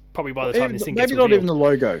 5 years probably by the time this thing gets Maybe not revealed. even the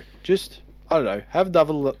logo. Just I don't know. Have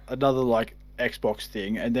another like Xbox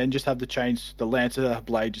thing, and then just have the Lancer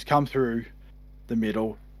blade just come through the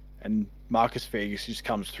middle, and Marcus Fenix just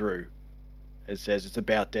comes through. It says it's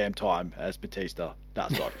about damn time as Batista.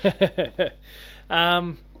 That's right. I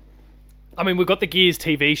mean, we've got the Gears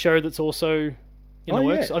TV show that's also in the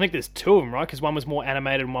works. Yeah. I think there's 2 of them, right? Because one was more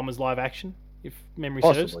animated and one was live action, if memory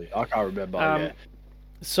serves. Possibly. I can't remember.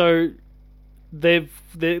 So there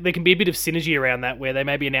can be a bit of synergy around that, where they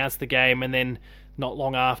maybe announce the game and then not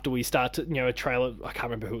long after we start to, a trailer. I can't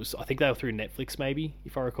remember who it was. I think they were through Netflix, maybe,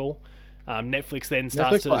 if I recall. Netflix then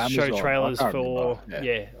starts Netflix or to show Amazon, trailers I can't for. remember.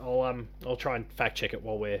 Yeah, I'll try and fact check it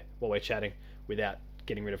while we're chatting without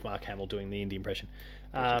getting rid of Mark Hamill doing the indie impression.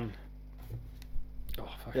 Yeah,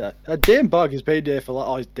 that damn bug has been there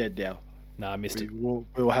for. He's dead now. No, I missed it. We'll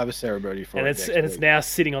have a ceremony for And it. it's now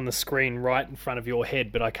sitting on the screen right in front of your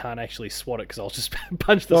head, but I can't actually swat it because I'll just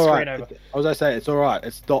punch the screen over. I was gonna say it's all right.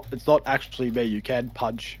 It's not actually me. You can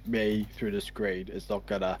punch me through the screen. It's not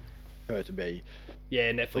gonna hurt me.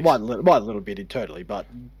 Yeah, Netflix. It might a little bit internally, but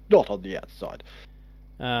not on the outside.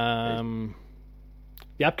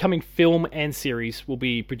 The upcoming film and series will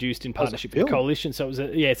be produced in partnership with film? Coalition. So it's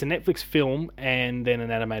a Netflix film and then an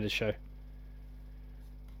animated show.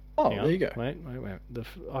 Oh, Hang on. there you go. Wait. The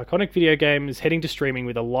iconic video game is heading to streaming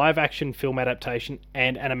with a live-action film adaptation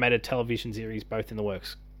and animated television series, both in the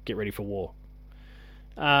works. Get ready for war.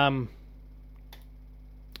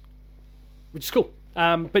 Which is cool.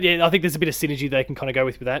 But yeah, I think there's a bit of synergy they can kind of go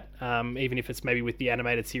with that, even if it's maybe with the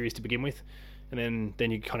animated series to begin with, and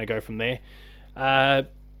then you kind of go from there.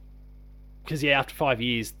 Because after 5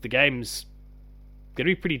 years, the game's going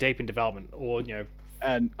to be pretty deep in development, or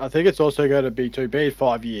And I think it's also going to be in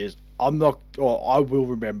 5 years. I will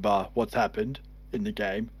remember what's happened in the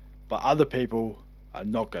game, but other people are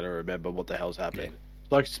not going to remember what the hell's happened. Yeah.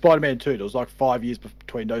 Like Spider-Man 2, there was like 5 years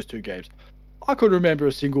between those two games. I couldn't remember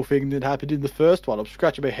a single thing that happened in the first one. I'm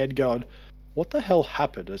scratching my head going, what the hell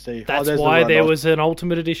happened? I see. That's why there was an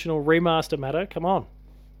Ultimate Editional remaster, Matter. Come on.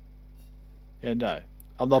 Yeah, no.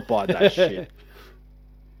 I'm not buying that shit.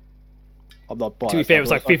 I'm not buying To be fair, it was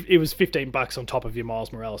stuff. it was $15 on top of your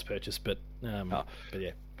Miles Morales purchase, but yeah.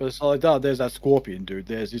 But it's like, oh, there's that Scorpion dude,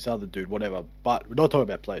 there's this other dude, whatever. But we're not talking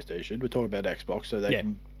about PlayStation, we're talking about Xbox, so they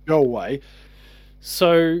can go away.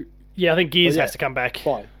 So, I think Gears has to come back.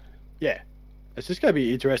 Fine. Yeah. It's just going to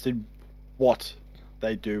be interesting what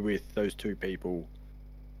they do with those two people,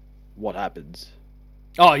 what happens.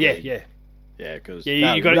 Oh, yeah. Yeah, because...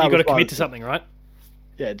 Yeah, you got to commit to something, right?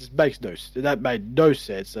 Yeah, it just makes that made no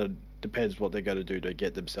sense, and depends what they're going to do to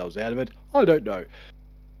get themselves out of it. I don't know.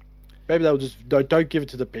 Maybe they'll just don't give it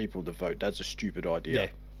to the people to vote. That's a stupid idea.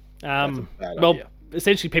 Yeah. That's a bad idea.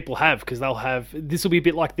 Essentially people have, because they'll have... This will be a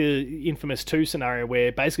bit like the Infamous 2 scenario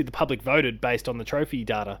where basically the public voted based on the trophy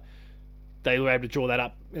data. They were able to draw that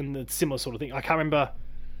up, and the similar sort of thing. I can't remember...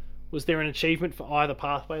 Was there an achievement for either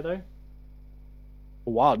pathway, though?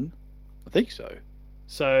 For one, I think so.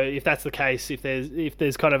 So if that's the case, if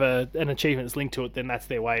there's kind of an achievement that's linked to it, then that's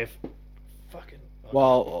their way of fucking...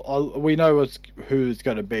 Well, we know who it's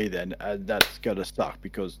going to be then, and that's going to suck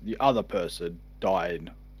because the other person dying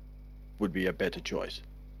would be a better choice.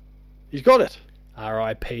 He's got it.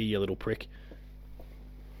 R.I.P. you little prick.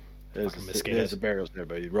 There's a burial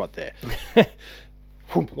ceremony right there.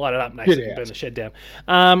 Light it up, Nathan, and burn the shed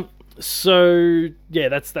down. So yeah,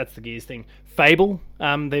 that's the Gears thing. Fable,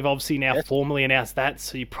 they've obviously now formally announced that,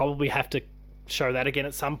 so you probably have to show that again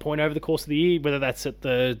at some point over the course of the year, whether that's at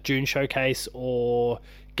the June showcase or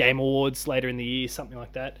Game Awards later in the year, something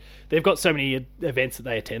like that. They've got so many events that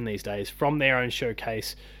they attend these days, from their own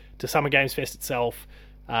showcase to Summer Games Fest itself,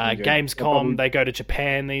 Gamescom. They go to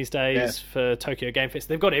Japan these days for Tokyo Game Fest.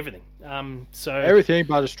 They've got everything. So everything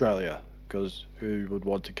but Australia, because who would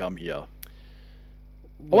want to come here?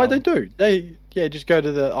 Well, they do. They just go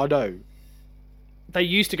to the. I know. They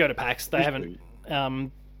used to go to PAX. They haven't.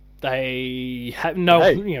 They have no.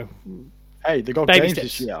 Hey. Hey, they got baby games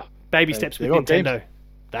steps. this year. Baby steps with Nintendo. Games.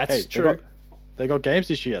 That's true. They got games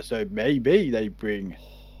this year, so maybe they bring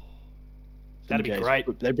That'd be games.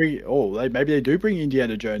 great. Maybe they do bring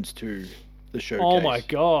Indiana Jones to the showcase. Oh my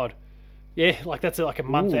god. Yeah, like that's like a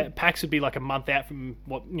month Ooh. out. PAX would be like a month out from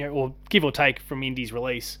what, or give or take from Indy's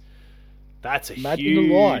release. That's a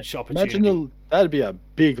huge opportunity. That'd be a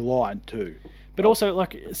big line too. But also,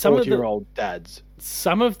 like some of the 40-year-old dads.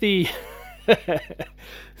 Some of the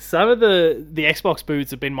Xbox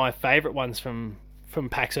booths have been my favorite ones from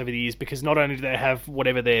PAX over the years, because not only do they have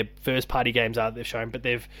whatever their first party games are that they've shown, but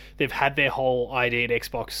they've had their whole ID at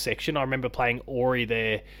Xbox section. I remember playing Ori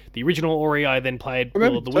there, the original Ori. I then played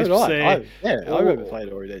Will of the Wisps there. I remember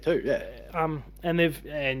playing Ori there too. Yeah.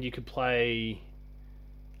 And you could play.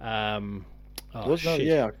 There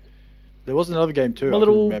was another game too. I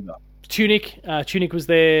couldn't remember. Tunic. Tunic was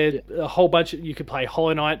there. Yeah. A whole bunch. You could play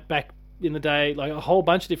Hollow Knight back in the day. Like a whole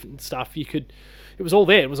bunch of different stuff. It was all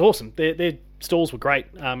there. It was awesome. Their stalls were great,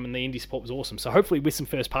 and the indie support was awesome. So hopefully, with some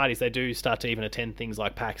first parties, they do start to even attend things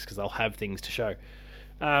like PAX, because they'll have things to show.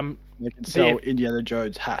 They can sell Indiana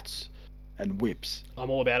Jones hats and whips. I'm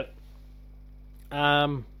all about it.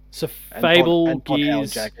 So Fable,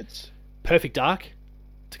 Gears, jackets. Perfect Dark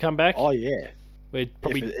to come back. Oh yeah. We're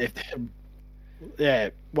probably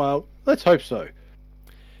well, let's hope so.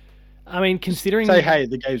 I mean, considering hey,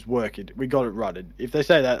 the game's working, we got it running. If they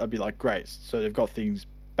say that, I'd be like, great. So they've got things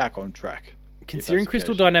back on track. Considering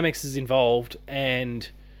Crystal Dynamics is involved and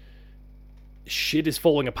shit is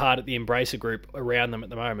falling apart at the Embracer Group around them at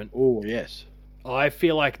the moment. Oh yes. I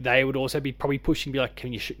feel like they would also be probably pushing, be like,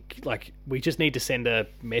 can you we just need to send a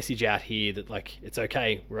message out here that like it's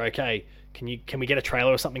okay, we're okay. Can we get a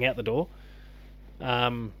trailer or something out the door?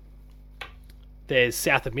 There's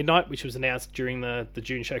South of Midnight, which was announced during the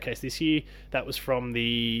June showcase this year. That was from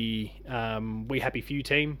the We Happy Few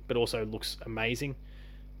team, but also looks amazing.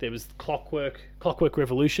 There was Clockwork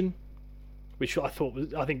Revolution, which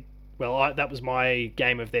that was my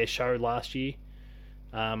game of their show last year.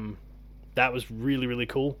 That was really, really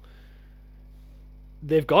cool.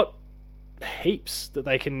 They've got heaps that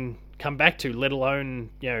they can come back to, let alone,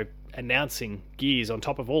 announcing Gears on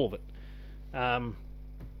top of all of it.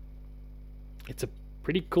 It's a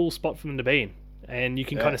pretty cool spot for them to be in. And you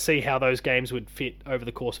can kind of see how those games would fit over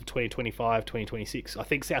the course of 2025, 2026. I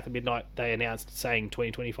think South of Midnight, they announced saying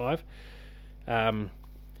 2025. But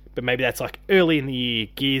maybe that's like early in the year.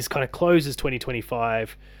 Gears kind of closes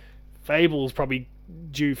 2025. Fable's probably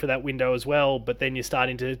due for that window as well, but then you're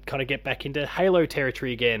starting to kind of get back into Halo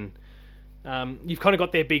territory again. You've kind of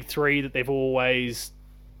got their big three that they've always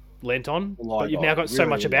lent on, but you've now got so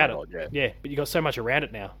much about it. Yeah, but you've got so much around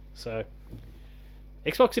it now. So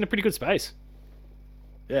Xbox in a pretty good space.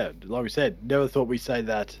 Yeah, like we said, never thought we'd say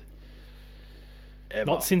that ever.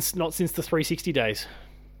 Not since the 360 days.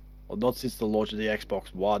 Well, not since the launch of the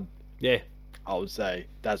Xbox One. Yeah. I would say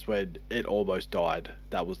that's when it almost died.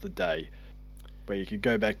 That was the day where you could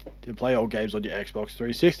go back and play old games on your Xbox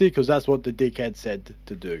 360, because that's what the dickhead said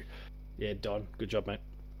to do. Yeah, Don, good job, mate.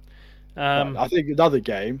 I think another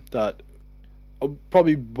game that I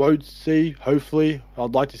probably won't see, hopefully,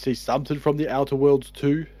 I'd like to see something from the Outer Worlds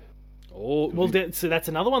 2. Oh, well, so that's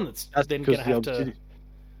another one that's then going to have to... Are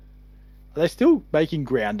they still making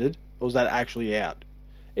Grounded, or is that actually out?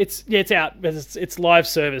 It's out, but it's live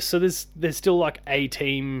service. So there's still like a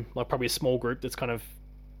team, like probably a small group that's kind of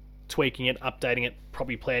tweaking it, updating it,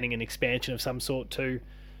 probably planning an expansion of some sort too.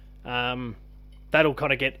 That'll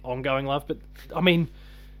kind of get ongoing love. But I mean,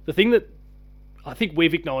 the thing that I think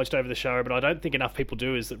we've acknowledged over the show, but I don't think enough people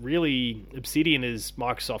do, is that really Obsidian is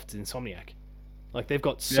Microsoft's Insomniac. Like they've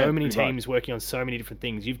got so many teams working on so many different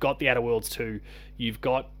things. You've got the Outer Worlds 2, you've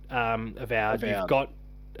got Avowed, you've got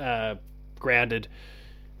Grounded.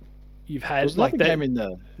 You've had like that. Game in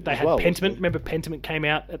the they had Pentiment. Remember, Pentiment came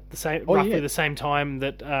out at the roughly the same time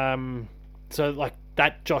that. So like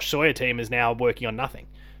that Josh Sawyer team is now working on nothing.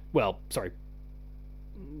 Well, sorry,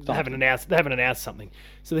 they haven't announced something.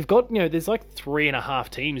 So they've got there's like 3.5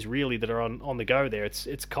 teams really that are on the go there.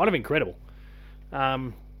 It's kind of incredible,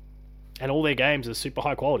 and all their games are super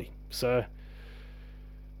high quality. So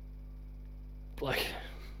like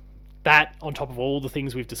that on top of all the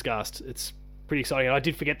things we've discussed, it's pretty exciting. And I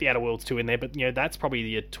did forget the Outer Worlds 2 in there, but that's probably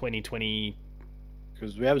the 2020,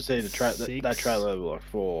 because we haven't seen that trailer like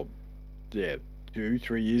for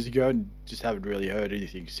 2-3 years ago, and just haven't really heard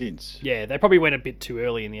anything since. Yeah, they probably went a bit too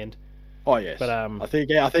early in the end. Oh yes, but I think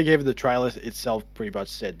even the trailer itself pretty much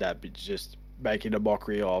said that, but just making a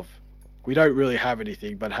mockery of, we don't really have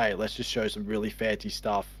anything, but hey, let's just show some really fancy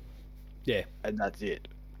stuff. Yeah, and that's it.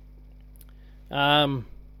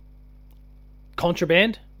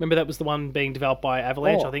 Contraband. Remember that was the one being developed by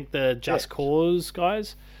Avalanche. I think the Just Cause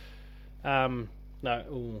guys. No,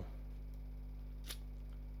 I'm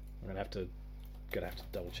gonna have to gonna have to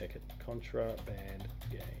double check it. Contraband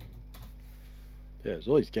game. Yeah, there's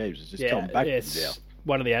all these games that's just coming back it's now.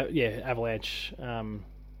 one of the Avalanche.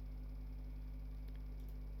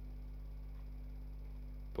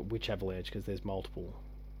 But which Avalanche? Because there's multiple.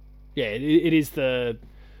 Yeah, it is the.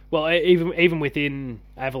 Well, even within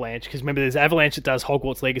Avalanche, because remember, there's Avalanche that does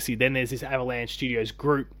Hogwarts Legacy. Then there's this Avalanche Studios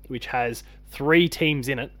group, which has 3 teams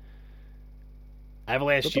in it.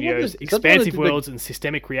 Avalanche Studios, Expansive Worlds, and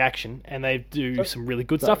Systemic Reaction, and they do some really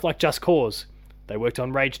good stuff like Just Cause. They worked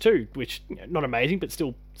on Rage 2, which, not amazing, but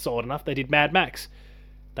still solid enough. They did Mad Max.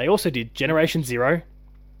 They also did Generation Zero,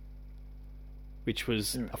 which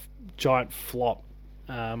was a giant flop.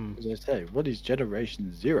 As I say, what is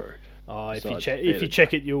Generation Zero? If you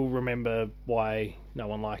check it, you'll remember why no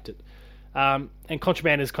one liked it. And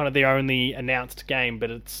Contraband is kind of their only announced game, but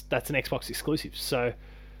that's an Xbox exclusive. So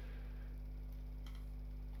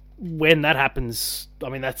when that happens, I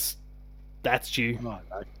mean that's due. Oh,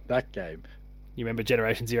 that game. You remember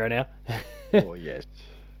Generation Zero now? Oh yes.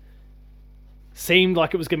 Seemed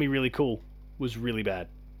like it was going to be really cool. Was really bad.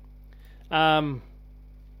 Ravenbound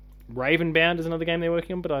is another game they're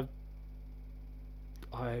working on, but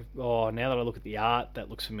now that I look at the art, that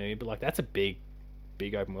looks familiar. But like that's a big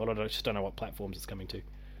open world. I just don't know what platforms it's coming to.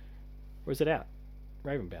 Where is it out?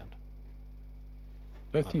 Ravenbound.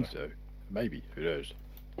 I don't think so. Maybe. Who knows?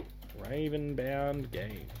 Ravenbound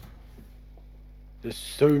game. There's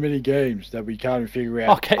so many games that we can't figure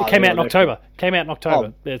out. Oh, came out in October. Came out in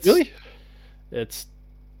October. Oh, really? It's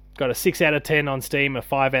got a 6 out of 10 on Steam, a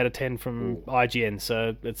 5 out of 10 from IGN,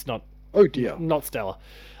 so it's not. Oh dear. Not stellar.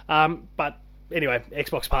 But anyway,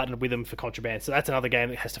 Xbox partnered with them for Contraband, so that's another game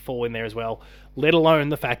that has to fall in there as well. Let alone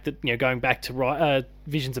the fact that, going back to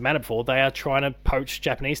Visions of Mana before, they are trying to poach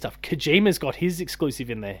Japanese stuff. Kojima's got his exclusive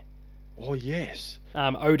in there. Oh yes.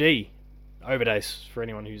 OD, Overdays, for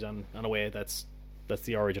anyone who's unaware, that's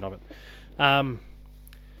the origin of it.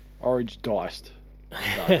 Orange Diced.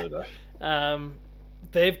 No.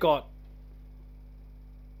 They've got.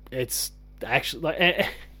 It's actually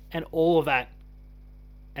and all of that,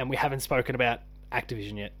 and we haven't spoken about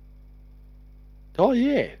Activision yet. Oh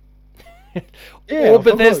yeah. Or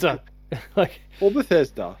Bethesda. Or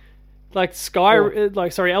Bethesda. Elder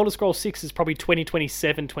Scrolls 6 is probably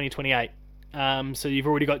 2027, 2028. So you've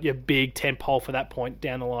already got your big tentpole for that point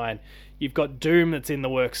down the line. You've got Doom that's in the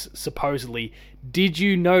works, supposedly. Did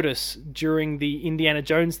you notice during the Indiana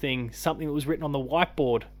Jones thing something that was written on the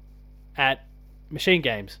whiteboard at Machine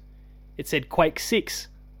Games? It said Quake 6.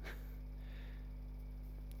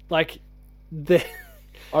 I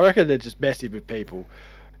reckon they're just messing with people.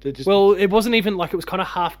 Well, it wasn't even it was kind of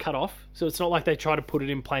half cut off, so it's not like they try to put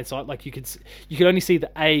it in plain sight. Like you could only see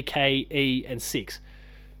the A, K, E, and 6,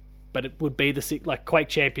 but it would be the 6, like Quake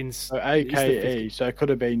Champions. So A, K, E, so it could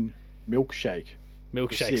have been Milkshake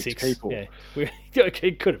 6 people. Yeah,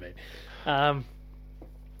 it could have been.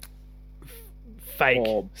 Fake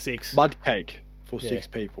or 6 Mudcake for 6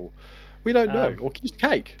 people. We don't know, or just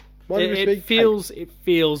cake. It feels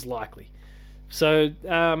likely. So,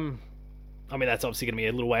 I mean, that's obviously going to be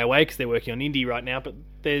a little way away because they're working on indie right now. But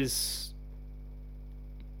there's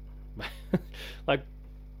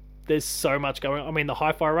there's so much going on. I mean, the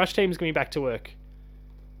Hi-Fi Rush team is going to be back to work.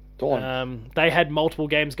 They had multiple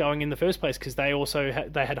games going in the first place because they also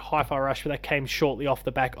they had Hi-Fi Rush, but that came shortly off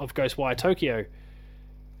the back of Ghostwire Tokyo.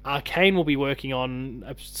 Arcane will be working on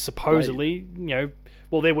supposedly, Blade.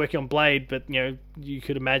 Well, they're working on Blade, but you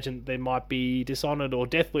could imagine there might be Dishonored or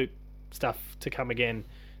Deathloop stuff to come again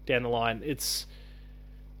down the line.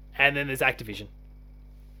 And then there's Activision,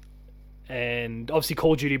 and obviously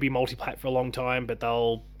Call of Duty will be multi-plat for a long time, but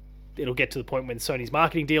it'll get to the point when Sony's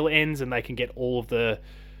marketing deal ends and they can get all of the,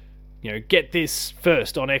 get this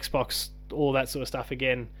first on Xbox, all that sort of stuff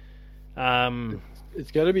again.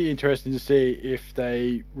 It's going to be interesting to see if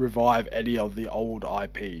they revive any of the old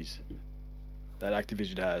IPs that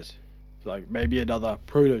Activision has. Like maybe another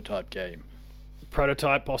prototype game.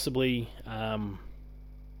 Prototype, possibly.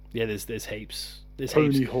 There's heaps. There's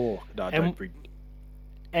Tony heaps. Hawk. No, don't bring.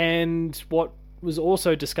 And what was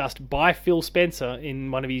also discussed by Phil Spencer in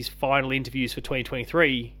one of his final interviews for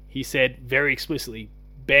 2023, he said very explicitly,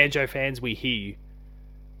 Banjo fans, we hear you.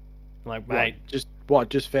 Like, mate. Just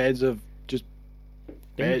fans of just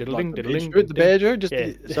the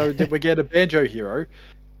banjo? So did we get a banjo hero?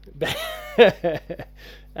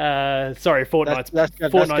 Sorry, Fortnite's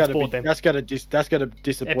bought them. That's gonna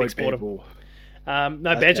disappoint people.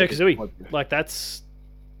 Banjo-Kazooie. That's...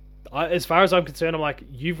 as far as I'm concerned, I'm like,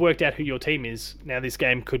 you've worked out who your team is. Now, this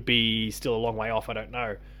game could be still a long way off, I don't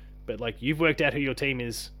know. But, you've worked out who your team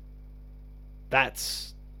is.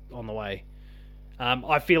 That's on the way.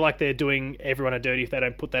 I feel like they're doing everyone a dirty if they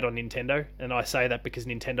don't put that on Nintendo, and I say that because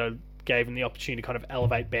Nintendo gave them the opportunity to kind of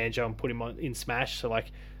elevate Banjo and put him in Smash. So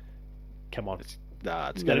like, come on. It's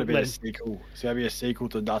going to be a sequel. It's going to be a sequel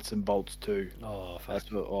to Nuts and Bolts 2. Oh, fuck.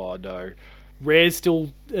 That's what. Oh no. Rare's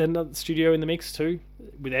still another studio in the mix too.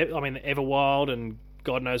 With Everwild and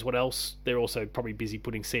God knows what else. They're also probably busy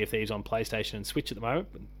putting Sea of Thieves on PlayStation and Switch at the moment.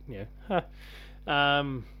 But,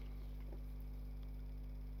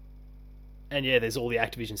 and yeah, there's all the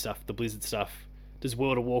Activision stuff, the Blizzard stuff. Does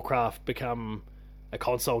World of Warcraft become a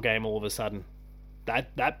console game all of a sudden?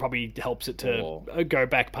 That probably helps it to go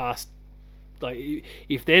back past. Like,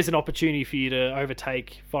 if there's an opportunity for you to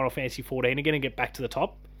overtake Final Fantasy 14 again and get back to the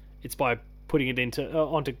top, it's by putting it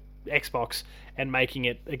onto Xbox and making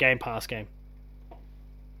it a Game Pass game.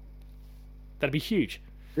 That'd be huge.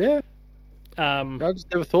 Yeah. I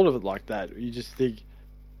just never thought of it like that. You just think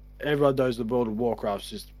everyone knows the World of Warcraft's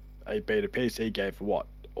just been a PC game for what?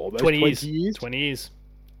 Almost 20 years? 20 years.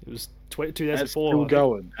 It was 2004. It's still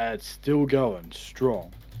going. It's still going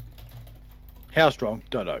strong. How strong?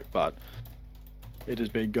 Don't know, but it has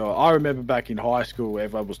been going. I remember back in high school,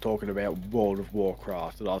 everyone was talking about World of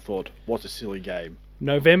Warcraft, and I thought, what a silly game.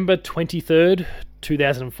 November 23rd,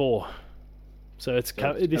 2004. So this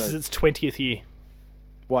is its 20th year.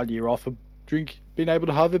 1 year off of being able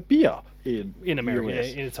to have a beer in America, yeah,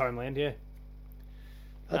 in its homeland, yeah.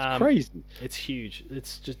 That's crazy. It's huge.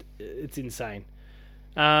 It's insane.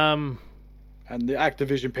 And the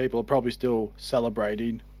Activision people are probably still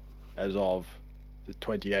celebrating as of the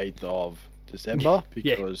 28th of December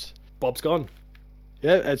because Bob's gone.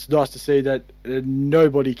 Yeah, it's nice to see that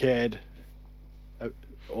nobody cared.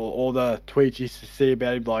 All the tweets you see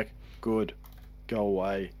about him, like, good, go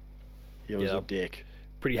away. He was a dick.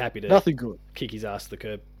 Pretty happy to nothing good. Kick his ass to the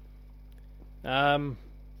curb.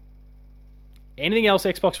 Anything else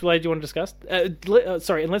Xbox related you want to discuss?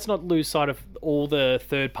 Sorry, and let's not lose sight of all the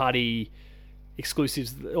third-party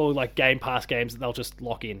exclusives or like Game Pass games that they'll just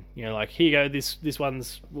lock in. You know, like, here you go, this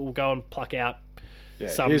one's we'll go and pluck out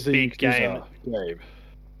some big game.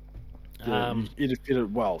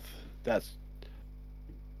 Infinite Wealth. That's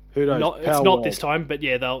who knows. It's not this time, but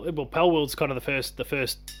yeah, Pal World's kind of the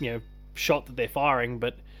first shot that they're firing.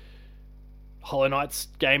 But Hollow Knight's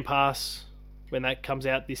Game Pass when that comes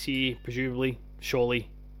out this year, presumably, surely,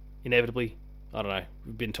 inevitably. I don't know.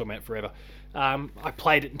 We've been talking about it forever. I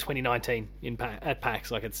played it in 2019 at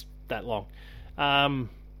PAX, like it's that long. And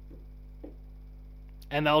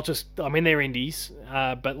they'll they're indies,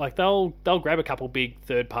 but like they'll grab a couple big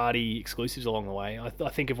third-party exclusives along the way. I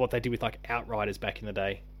think of what they did with like Outriders back in the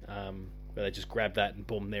day, where they just grabbed that and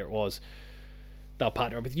boom, there it was. They'll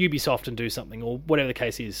partner up with Ubisoft and do something, or whatever the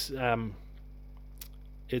case is.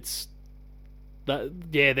 They're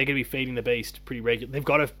going to be feeding the beast pretty regularly. They've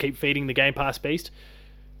got to keep feeding the Game Pass beast,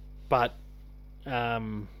 but it's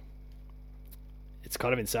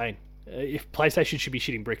kind of insane. If PlayStation should be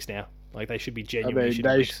shitting bricks now, like they should be genuinely shitting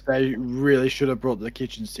bricks. They really should have brought the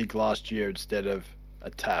kitchen sink last year instead of a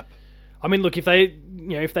tap. I mean, look, if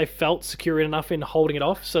they felt secure enough in holding it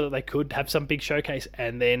off so that they could have some big showcase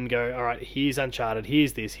and then go, all right, here's Uncharted,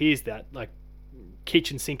 here's this, here's that, like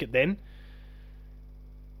kitchen sink it then.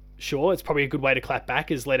 Sure, it's probably a good way to clap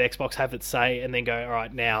back is let Xbox have its say and then go, all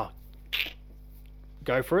right, now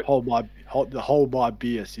go for it. The hold my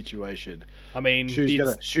beer situation. I mean,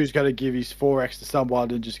 Shu's gonna give his 4X to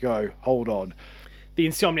someone and just go, hold on. The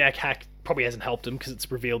Insomniac hack probably hasn't helped him because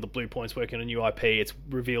it's revealed that Blue Point's working on a new IP. It's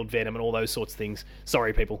revealed Venom and all those sorts of things.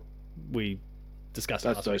 Sorry, people, we discussed it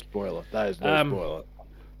last week. Spoiler. That is no spoiler.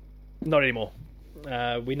 Not anymore.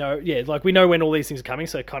 We know when all these things are coming,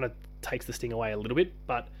 so it kind of takes the sting away a little bit,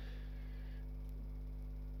 but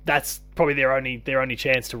that's probably their only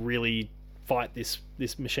chance to really fight this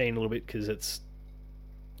machine a little bit, because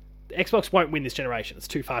Xbox won't win this generation. It's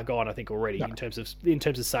too far gone, I think, already in terms of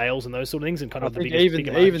sales and those sort of things, and kind of even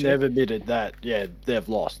they've admitted that they've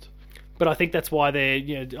lost. But I think that's why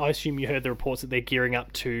I assume you heard the reports that they're gearing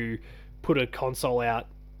up to put a console out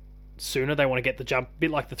sooner. They want to get the jump, a bit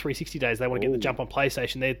like the 360 days. They want to get the jump on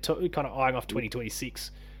PlayStation. They're kind of eyeing off 2026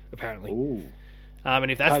 apparently. Ooh. And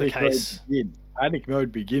if that's the case, panic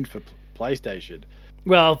mode begin for PlayStation.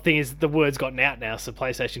 Well, the thing is, the word's gotten out now, so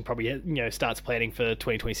PlayStation probably starts planning for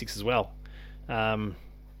 2026 as well. And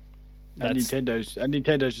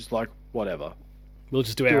Nintendo's just like, whatever. We'll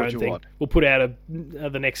just do our own thing. We'll put out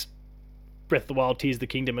the next Breath of the Wild, Tears of the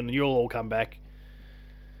Kingdom, and you'll all come back.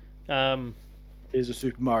 Here's a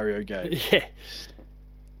Super Mario game. Yeah.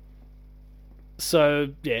 So,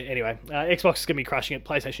 yeah, anyway. Xbox is going to be crushing it.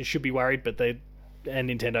 PlayStation should be worried, and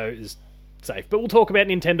Nintendo is safe. But we'll talk about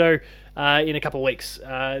Nintendo in a couple of weeks.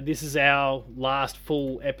 This is our last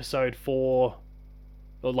full episode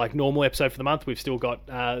normal episode for the month. We've still got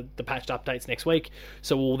the patched updates next week,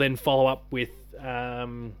 so we'll then follow up with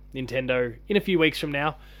Nintendo in a few weeks from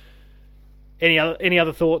now. Any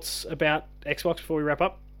other thoughts about Xbox before we wrap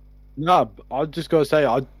up? No, I just gotta say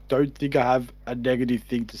I don't think I have a negative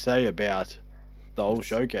thing to say about the whole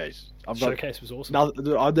showcase. Showcase was awesome.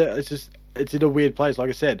 It's in a weird place. Like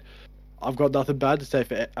I said, I've got nothing bad to say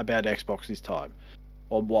about Xbox this time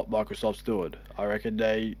on what Microsoft's doing. I reckon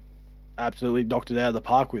they absolutely knocked it out of the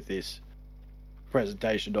park with this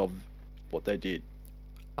presentation of what they did.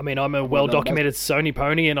 I mean, I'm a well-documented Sony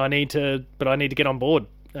pony, and I need to get on board.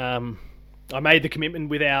 I made the commitment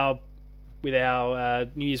with our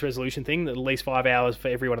New Year's resolution thing that at least 5 hours for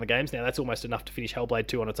every one of the games. Now that's almost enough to finish Hellblade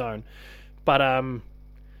 2 on its own. But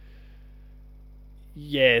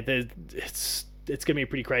it's gonna be a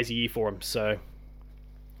pretty crazy year for them. So,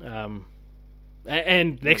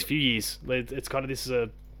 and next few years, it's kind of this is a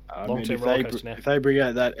long-term roller coaster now. If they bring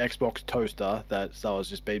out that Xbox toaster that someone's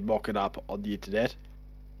just been mocking up on the internet,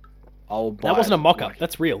 I'll buy it. That wasn't a mock-up.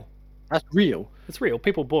 That's real. That's real. It's real.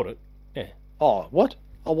 People bought it. Yeah. Oh, what?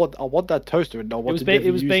 I want that toaster and I want to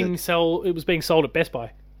it was being sold at Best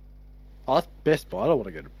Buy. Oh, that's Best Buy. I don't want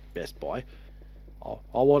to go to Best Buy. Oh,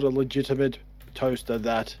 I want a legitimate toaster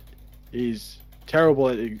that is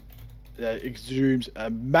terrible. That exudes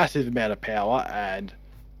a massive amount of power and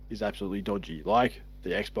is absolutely dodgy, like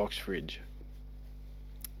the Xbox fridge,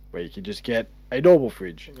 where you can just get a normal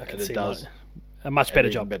fridge and it does a much better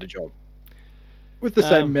job. With the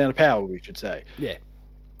same amount of power, we should say. Yeah.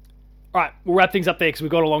 All right, we'll wrap things up there because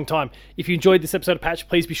we've got a long time. If you enjoyed this episode of Patch,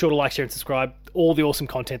 please be sure to like, share, and subscribe. All the awesome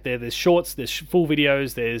content there. There's shorts, there's full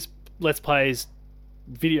videos, there's Let's Plays,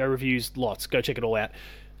 video reviews, lots. Go check it all out.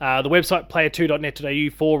 The website,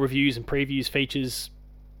 player2.net.au, for reviews and previews, features,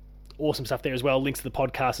 awesome stuff there as well. Links to the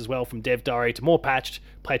podcast as well, from Dev Diary to more Patched,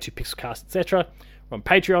 Player 2 Pixelcast, etc. We're on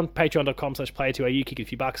Patreon, patreon.com/player2au. Kick it a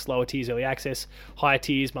few bucks, lower tiers, early access, higher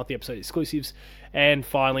tiers, monthly episode exclusives. And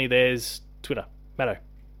finally, there's Twitter.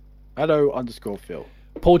 Matto_Phil.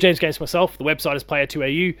 Paul James Games myself. The website is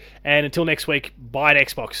player2au. And until next week, buy an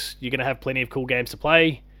Xbox. You're going to have plenty of cool games to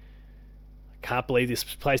play. I can't believe this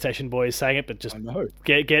PlayStation boy is saying it, but just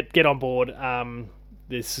get on board.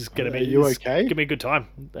 This is going to be... Are you okay? It's going to be a good time.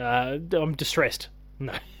 I'm distressed.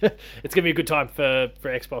 No. It's going to be a good time for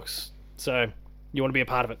Xbox. So you want to be a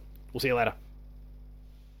part of it. We'll see you later.